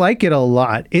like it a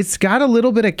lot. It's got a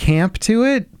little bit of camp to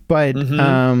it, but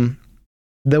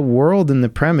the world and the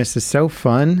premise is so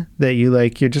fun that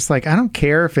you're just like, I don't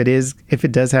care if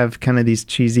it does have kind of these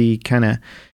cheesy kind of,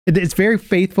 it's very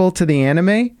faithful to the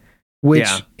anime, which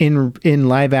in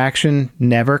live action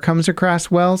never comes across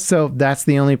well. So that's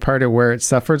the only part of where it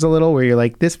suffers a little, where you're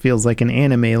like, this feels like an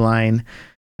anime line.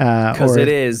 Because it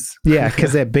is. Yeah,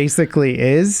 because it basically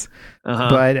is.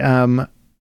 But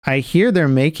I hear they're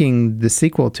making the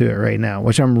sequel to it right now,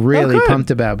 which I'm really pumped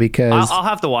about, because I'll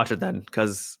have to watch it then,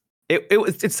 because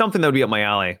it's something that would be up my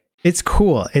alley. It's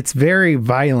cool. It's very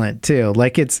violent too.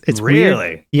 Like it's really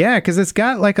weird. Yeah, because it's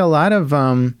got like a lot of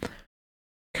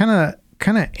kind of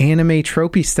anime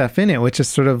tropey stuff in it, which is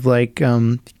sort of like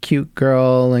cute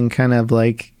girl and kind of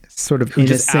like sort of who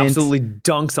innocent. Just absolutely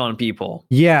dunks on people.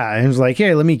 Yeah, and it's like,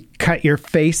 hey, let me cut your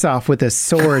face off with a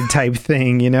sword type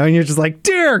thing, and you're just like,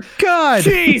 dear God,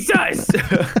 Jesus.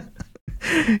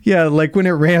 Yeah, like when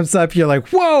it ramps up, you're like,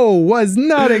 whoa, was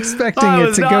not expecting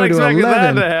it to go to 11.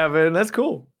 That to happen. That's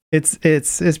cool.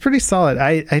 It's pretty solid.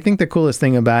 I think the coolest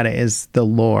thing about it is the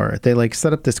lore. They like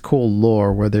set up this cool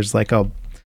lore where there was like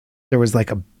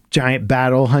a giant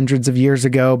battle hundreds of years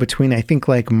ago between, I think,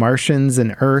 like Martians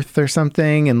and Earth or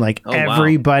something, and like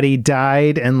everybody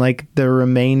died, and like the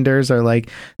remainders are like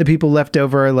the people left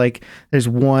over are like, there's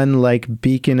one like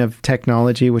beacon of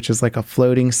technology which is like a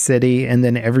floating city, and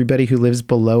then everybody who lives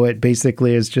below it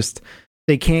basically is just,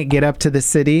 they can't get up to the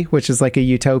city, which is like a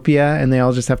utopia, and they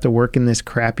all just have to work in this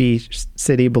crappy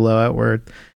city below it where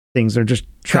things are just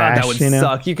trash. God, that would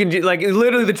suck. You can like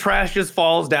literally the trash just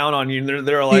falls down on you. And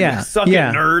they're like sucking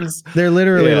nerds. They're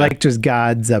literally like just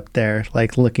gods up there,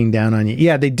 like looking down on you.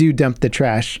 Yeah, they do dump the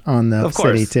trash on the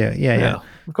city too. Yeah.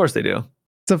 Of course they do.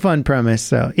 It's a fun premise.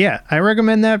 So yeah, I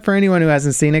recommend that for anyone who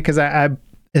hasn't seen it, because I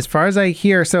as far as I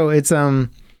hear, so it's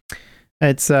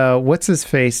what's his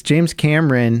face, James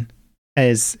Cameron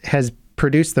has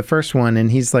produced the first one,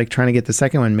 and he's like trying to get the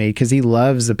second one made because he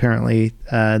loves apparently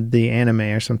the anime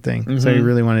or something. So he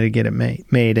really wanted to get it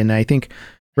made, and I think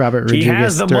Robert Rodriguez, he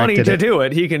has the money to do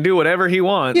it. He can do whatever he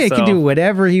wants. Yeah, he can do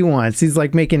whatever he wants. He's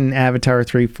like making Avatar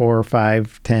 3, 4,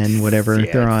 5, 10, whatever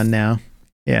they're on now.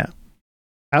 Yeah.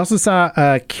 I also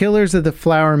saw Killers of the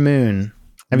Flower Moon.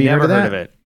 Have you Never heard of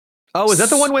it? Oh, is that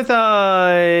the one with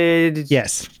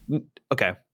Yes.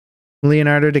 Okay.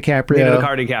 Leonardo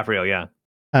DiCaprio, yeah.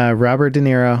 Robert De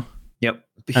Niro. Yep.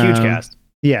 Huge cast.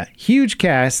 Yeah, huge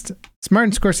cast.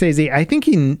 Martin Scorsese. I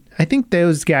think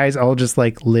those guys all just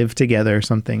like live together or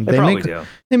something. They probably do.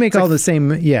 They make all the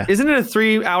same. Yeah. Isn't it a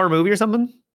 3-hour movie or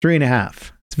something?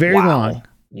 3.5. It's very long,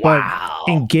 but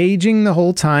engaging the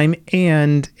whole time,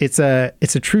 and it's a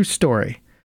true story.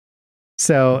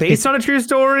 So based on a true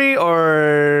story,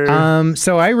 or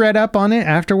so I read up on it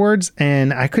afterwards,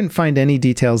 and I couldn't find any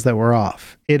details that were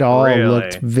off. It all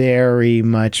looked very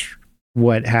much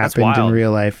what happened in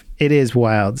real life. It is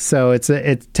wild. So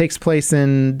it takes place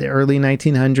in the early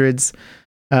 1900s,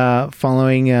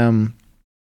 following a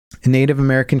Native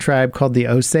American tribe called the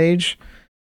Osage,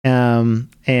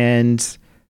 and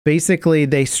basically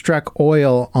they struck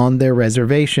oil on their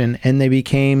reservation, and they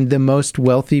became the most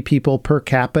wealthy people per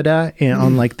capita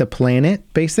on like the planet,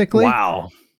 basically. Wow.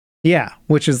 Yeah,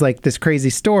 which is like this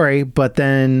crazy story, but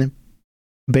then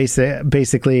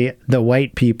basically the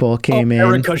white people came in.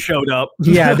 Erica showed up.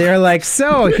 Yeah, they're like,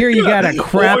 so here you got a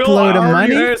crap load of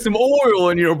money. You had some oil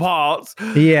in your pots.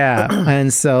 Yeah,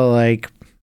 and so like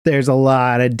there's a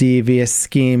lot of devious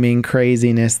scheming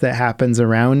craziness that happens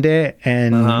around it,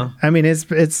 and I mean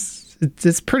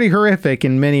it's pretty horrific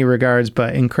in many regards,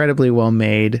 but incredibly well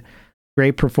made.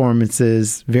 Great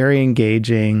performances, very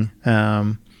engaging.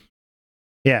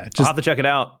 Yeah, I'll have to check it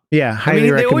out. Yeah,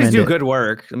 highly recommend it. They always do good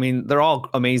work. I mean, they're all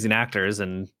amazing actors,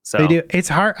 and so they do. It's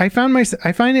hard. I find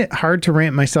it hard to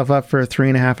ramp myself up for a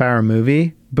 3.5-hour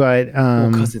movie, but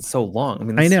because it's so long. I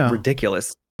mean, that's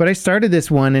ridiculous. But I started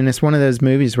this one, and it's one of those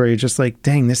movies where you're just like,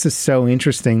 dang, this is so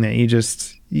interesting that you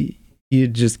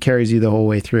just carries you the whole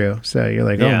way through. So you're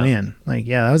like, oh man, like,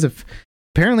 yeah, that was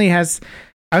apparently has,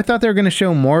 I thought they were going to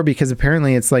show more, because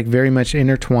apparently it's like very much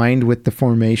intertwined with the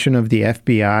formation of the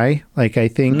FBI. Like I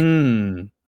think the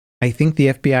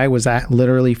FBI was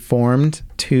literally formed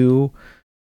to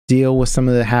deal with some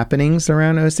of the happenings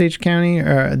around Osage County,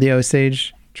 or the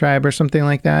Osage tribe or something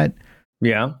like that.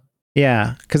 Yeah.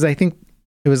 Yeah. Cause I think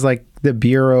it was like the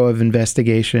Bureau of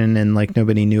Investigation, and like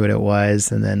nobody knew what it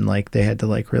was. And then like they had to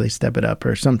like really step it up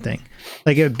or something.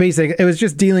 Like it was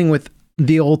just dealing with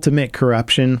the ultimate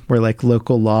corruption, where like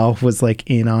local law was like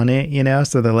in on it,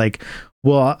 So they're like,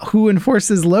 well, who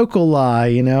enforces local law,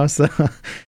 So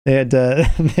they had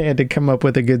to come up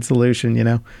with a good solution,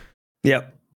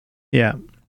 Yep. Yeah.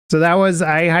 So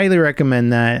I highly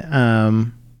recommend that.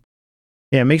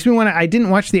 Yeah, it makes me want to. I didn't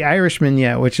watch The Irishman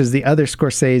yet, which is the other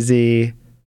Scorsese,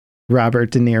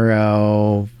 Robert De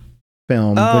Niro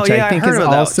film, which I think is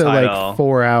also like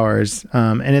 4 hours.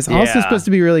 And it's also supposed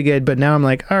to be really good. But now I'm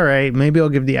like, all right, maybe I'll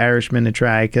give The Irishman a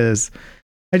try because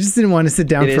I just didn't want to sit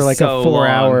down for like a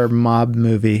 4-hour mob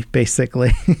movie,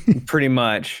 basically. Pretty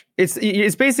much.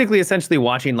 It's basically essentially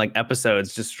watching like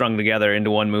episodes just strung together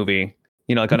into one movie.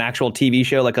 You know, like an actual TV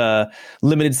show, like a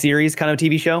limited series kind of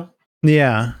TV show.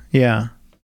 Yeah, yeah.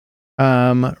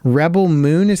 Rebel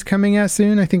Moon is coming out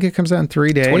soon. I think it comes out in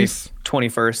 3 days.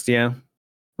 21st, yeah.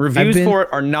 Reviews for it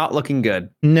are not looking good.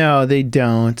 No, they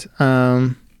don't.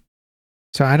 So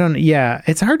I don't. Yeah,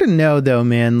 it's hard to know though,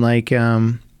 man. Like,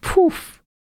 22%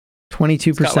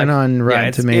 on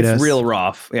Rotten Tomatoes. It's real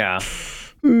rough. Yeah.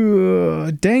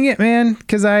 Ooh, dang it, man.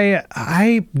 Because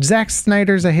Zack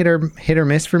Snyder's a hit or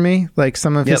miss for me. Like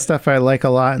some of his stuff I like a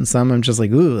lot, and some I'm just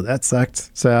like, ooh, that sucked.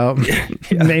 So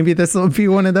maybe this will be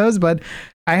one of those. But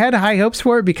I had high hopes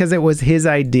for it because it was his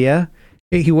idea.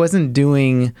 He wasn't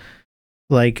doing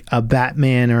like a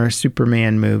Batman or a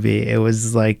Superman movie. It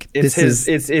was like it's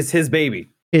his baby.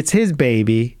 It's his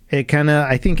baby. It kind of,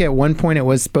 I think at one point it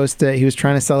was he was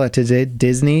trying to sell it to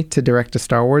Disney to direct a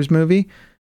Star Wars movie.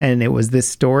 And it was this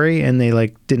story and they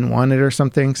like didn't want it or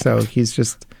something. So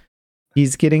he's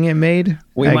getting it made.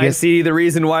 We might see the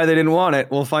reason why they didn't want it.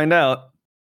 We'll find out.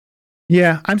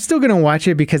 Yeah. I'm still going to watch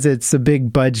it because it's a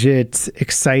big budget,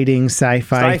 exciting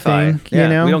sci-fi thing. Yeah, you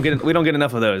know, we don't get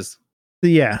enough of those.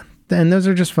 Yeah. And those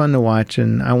are just fun to watch.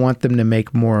 And I want them to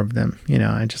make more of them. You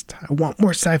know, I want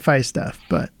more sci-fi stuff,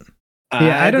 but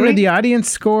I don't know. The audience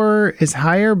score is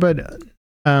higher, but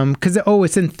because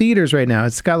it's in theaters right now.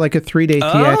 It's got like a 3-day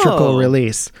theatrical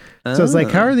release. So it's like,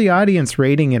 how are the audience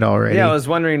rating it already? Yeah, I was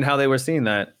wondering how they were seeing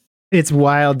that. It's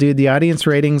wild, dude. The audience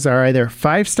ratings are either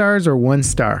 5 stars or 1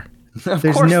 star.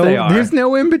 There's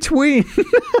no in between.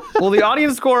 Well, the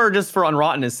audience score just for on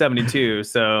Rotten is 72.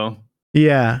 So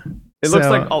yeah, it looks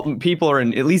like people are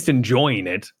at least enjoying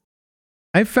it.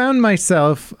 I found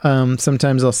myself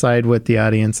sometimes I'll side with the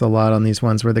audience a lot on these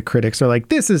ones where the critics are like,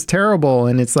 "This is terrible,"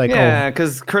 and it's like,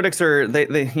 because critics are they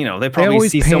probably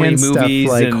see so many movies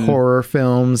stuff like horror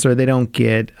films, or they don't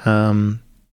get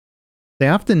they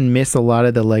often miss a lot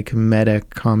of the like meta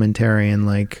commentary and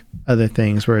like other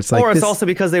things where it's like, or it's also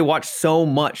because they watch so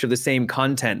much of the same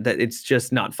content that it's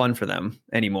just not fun for them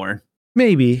anymore.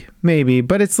 Maybe,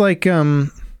 but it's like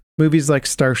movies like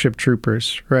Starship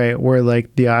Troopers, right? Where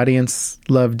like the audience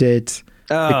loved it.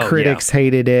 The critics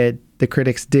hated it. The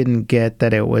critics didn't get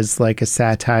that it was like a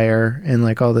satire and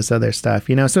like all this other stuff,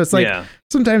 you know? So it's like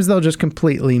sometimes they'll just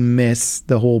completely miss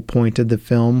the whole point of the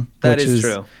film. That is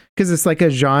true. Because it's like a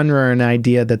genre or an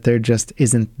idea that there just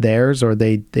isn't theirs, or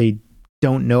they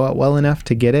don't know it well enough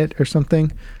to get it or something.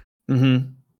 Mm-hmm.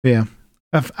 Yeah.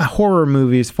 Horror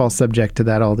movies fall subject to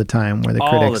that all the time, where the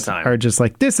critics are just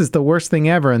like, this is the worst thing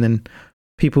ever. And then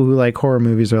people who like horror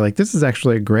movies are like, this is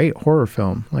actually a great horror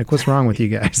film. Like, what's wrong with you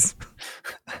guys?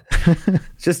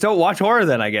 Just don't watch horror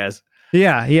then, I guess.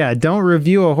 Yeah. Don't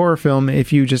review a horror film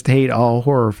if you just hate all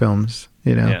horror films,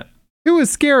 you know? Yeah. It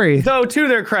was scary. Though, to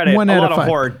their credit, a lot of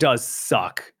horror does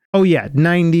suck. Oh, yeah.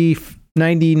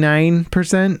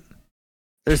 99%.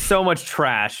 There's so much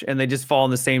trash, and they just fall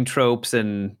in the same tropes,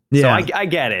 and so I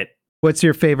get it. What's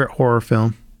your favorite horror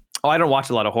film? Oh, I don't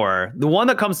watch a lot of horror. The one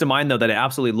that comes to mind, though, that I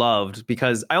absolutely loved,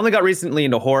 because I only got recently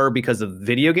into horror because of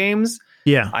video games.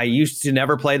 Yeah. I used to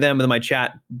never play them, and then my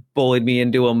chat bullied me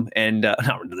into them, and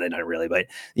not really, but,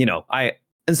 you know,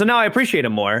 and so now I appreciate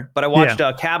them more, but I watched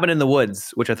Cabin in the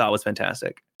Woods, which I thought was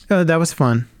fantastic. Oh, that was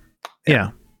fun. Yeah.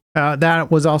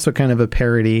 That was also kind of a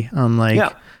parody on,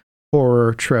 like,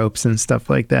 horror tropes and stuff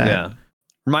like that. Yeah.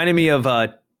 Reminded me of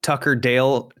Tucker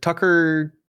Dale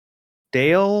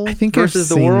I think versus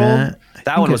the World.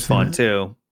 That one was fun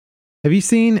too. Have you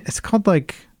seen, I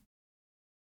think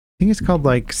it's called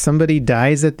like Somebody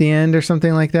Dies at the End or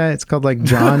something like that. It's called like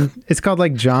John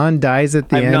John Dies at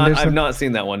the End or something. I've not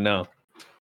seen that one, no.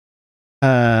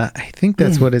 I think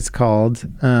that's what it's called.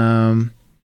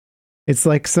 It's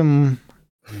like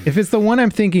if it's the one I'm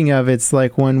thinking of, it's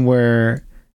like one where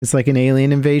it's like an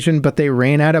alien invasion, but they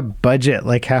ran out of budget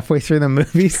like halfway through the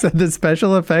movie. So the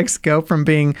special effects go from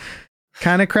being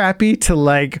kind of crappy to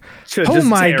like, oh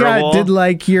my God, did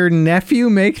like your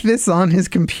nephew make this on his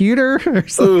computer or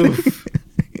something? Oof.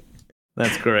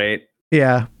 That's great.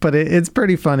 Yeah, but it's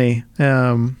pretty funny.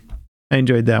 I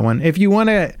enjoyed that one. If you want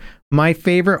to, my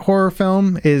favorite horror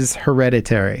film is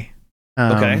Hereditary.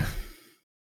 Okay.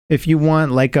 If you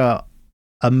want like a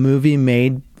movie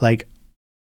made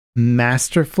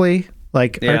masterfully,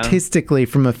 artistically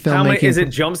from a filmmaking. Is it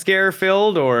jump scare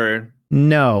filled or?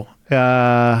 No.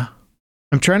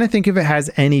 I'm trying to think if it has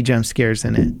any jump scares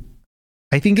in it.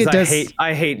 I think it does.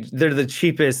 I hate. They're the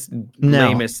cheapest, No.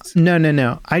 lamest.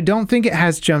 No. I don't think it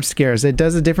has jump scares. It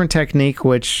does a different technique,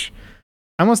 which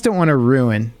I almost don't want to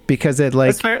ruin because it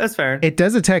like That's fair. it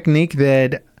does a technique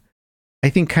that I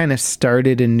think kind of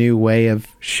started a new way of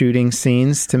shooting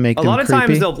scenes to make A them lot of creepy.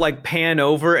 times they'll like pan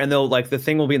over and they'll like the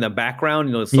thing will be in the background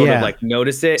and you'll sort of like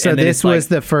notice it. So and then this it's like, was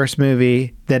the first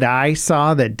movie that I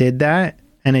saw that did that,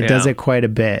 and it does it quite a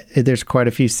bit. There's quite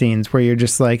a few scenes where you're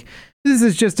just like, this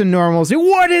is just a normal scene.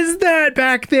 What is that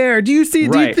back there? Do you see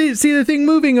see the thing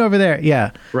moving over there?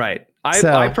 Yeah. Right.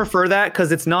 I prefer that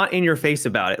because it's not in your face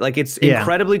about it. Like it's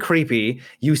incredibly creepy.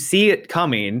 You see it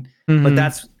coming, but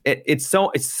that's it's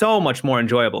so much more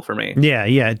enjoyable for me.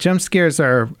 Yeah. Jump scares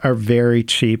are very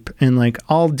cheap, and like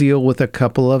I'll deal with a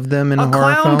couple of them in a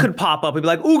horror film. A clown could pop up and be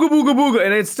like ooga booga booga,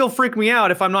 and it still freak me out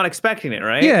if I'm not expecting it.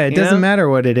 Right? Yeah, it doesn't matter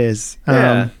what it is.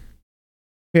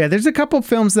 Yeah, there's a couple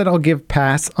films that I'll give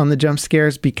pass on the jump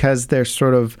scares because they're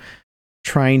sort of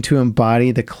trying to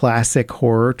embody the classic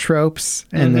horror tropes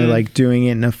and they're like doing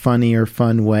it in a funny or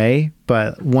fun way.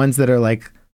 But ones that are like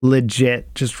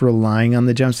legit just relying on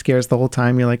the jump scares the whole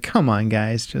time, you're like, come on,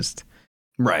 guys, just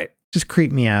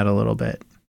creep me out a little bit.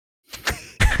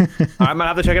 I'm gonna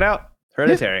have to check it out.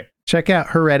 Hereditary. Check out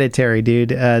Hereditary, dude.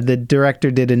 The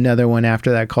director did another one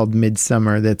after that called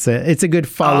Midsummer. It's a good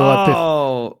follow up.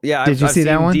 Oh, yeah. Did you see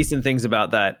that one? Decent things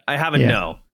about that. I haven't.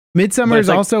 No. Midsummer is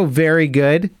like, also very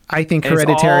good. I think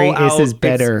Hereditary is his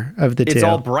better of the two. It's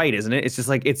all bright, isn't it? It's just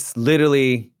like it's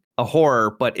literally a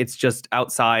horror, but it's just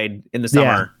outside in the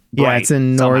summer. Yeah, it's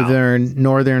in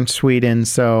northern Sweden.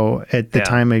 So at the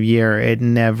time of year, it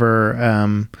never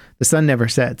the sun never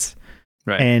sets.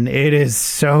 Right. And it is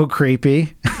so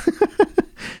creepy.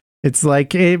 It's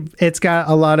like it's got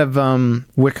a lot of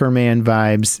Wicker Man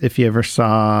vibes. If you ever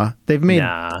saw, they've made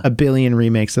a billion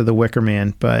remakes of the Wicker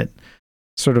Man, but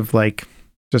sort of like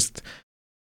just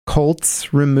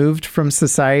cults removed from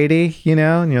society, you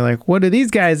know? And you're like, what do these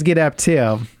guys get up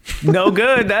to? No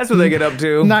good. That's what they get up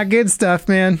to. Not good stuff,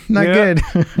 man. Not good.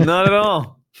 Not at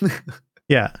all.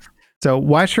 Yeah. So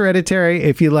watch Hereditary.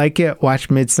 If you like it,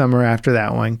 watch Midsummer after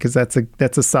that one, because that's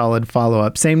a solid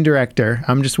follow-up. Same director.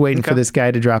 I'm just waiting for this guy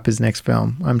to drop his next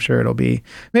film. I'm sure it'll be...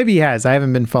 Maybe he has. I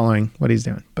haven't been following what he's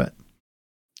doing, but...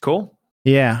 Cool.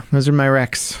 Yeah, those are my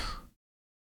recs.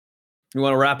 You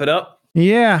want to wrap it up?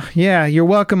 Yeah. You're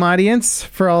welcome, audience,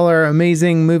 for all our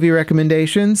amazing movie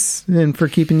recommendations and for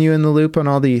keeping you in the loop on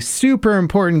all the super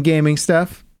important gaming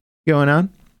stuff going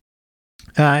on.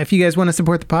 If you guys want to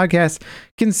support the podcast,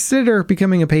 consider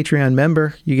becoming a Patreon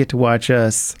member. You get to watch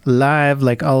us live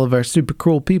like all of our super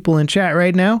cool people in chat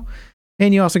right now.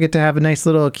 And you also get to have a nice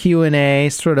little Q&A,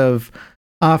 sort of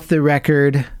off the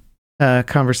record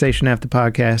conversation after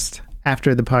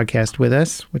the podcast with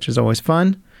us, which is always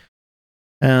fun.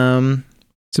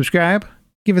 Subscribe,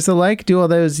 give us a like, do all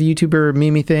those YouTuber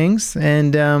meme things.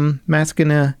 And Matt's going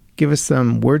to give us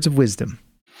some words of wisdom.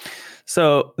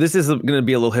 So this is going to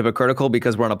be a little hypocritical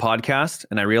because we're on a podcast,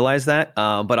 and I realize that.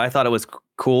 But I thought it was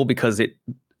cool because it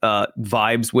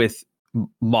vibes with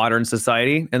modern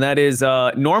society, and that is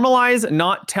normalize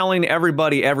not telling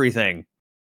everybody everything.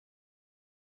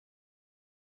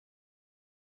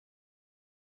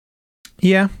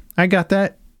 Yeah, I got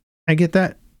that. I get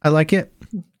that. I like it.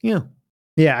 Yeah.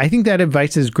 Yeah, I think that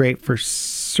advice is great for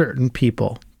certain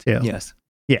people too. Yes.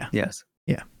 Yeah. Yes.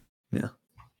 Yeah. Yeah.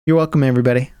 You're welcome,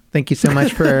 everybody. Thank you so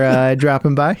much for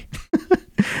dropping by.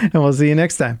 And we'll see you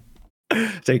next time.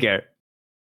 Take care.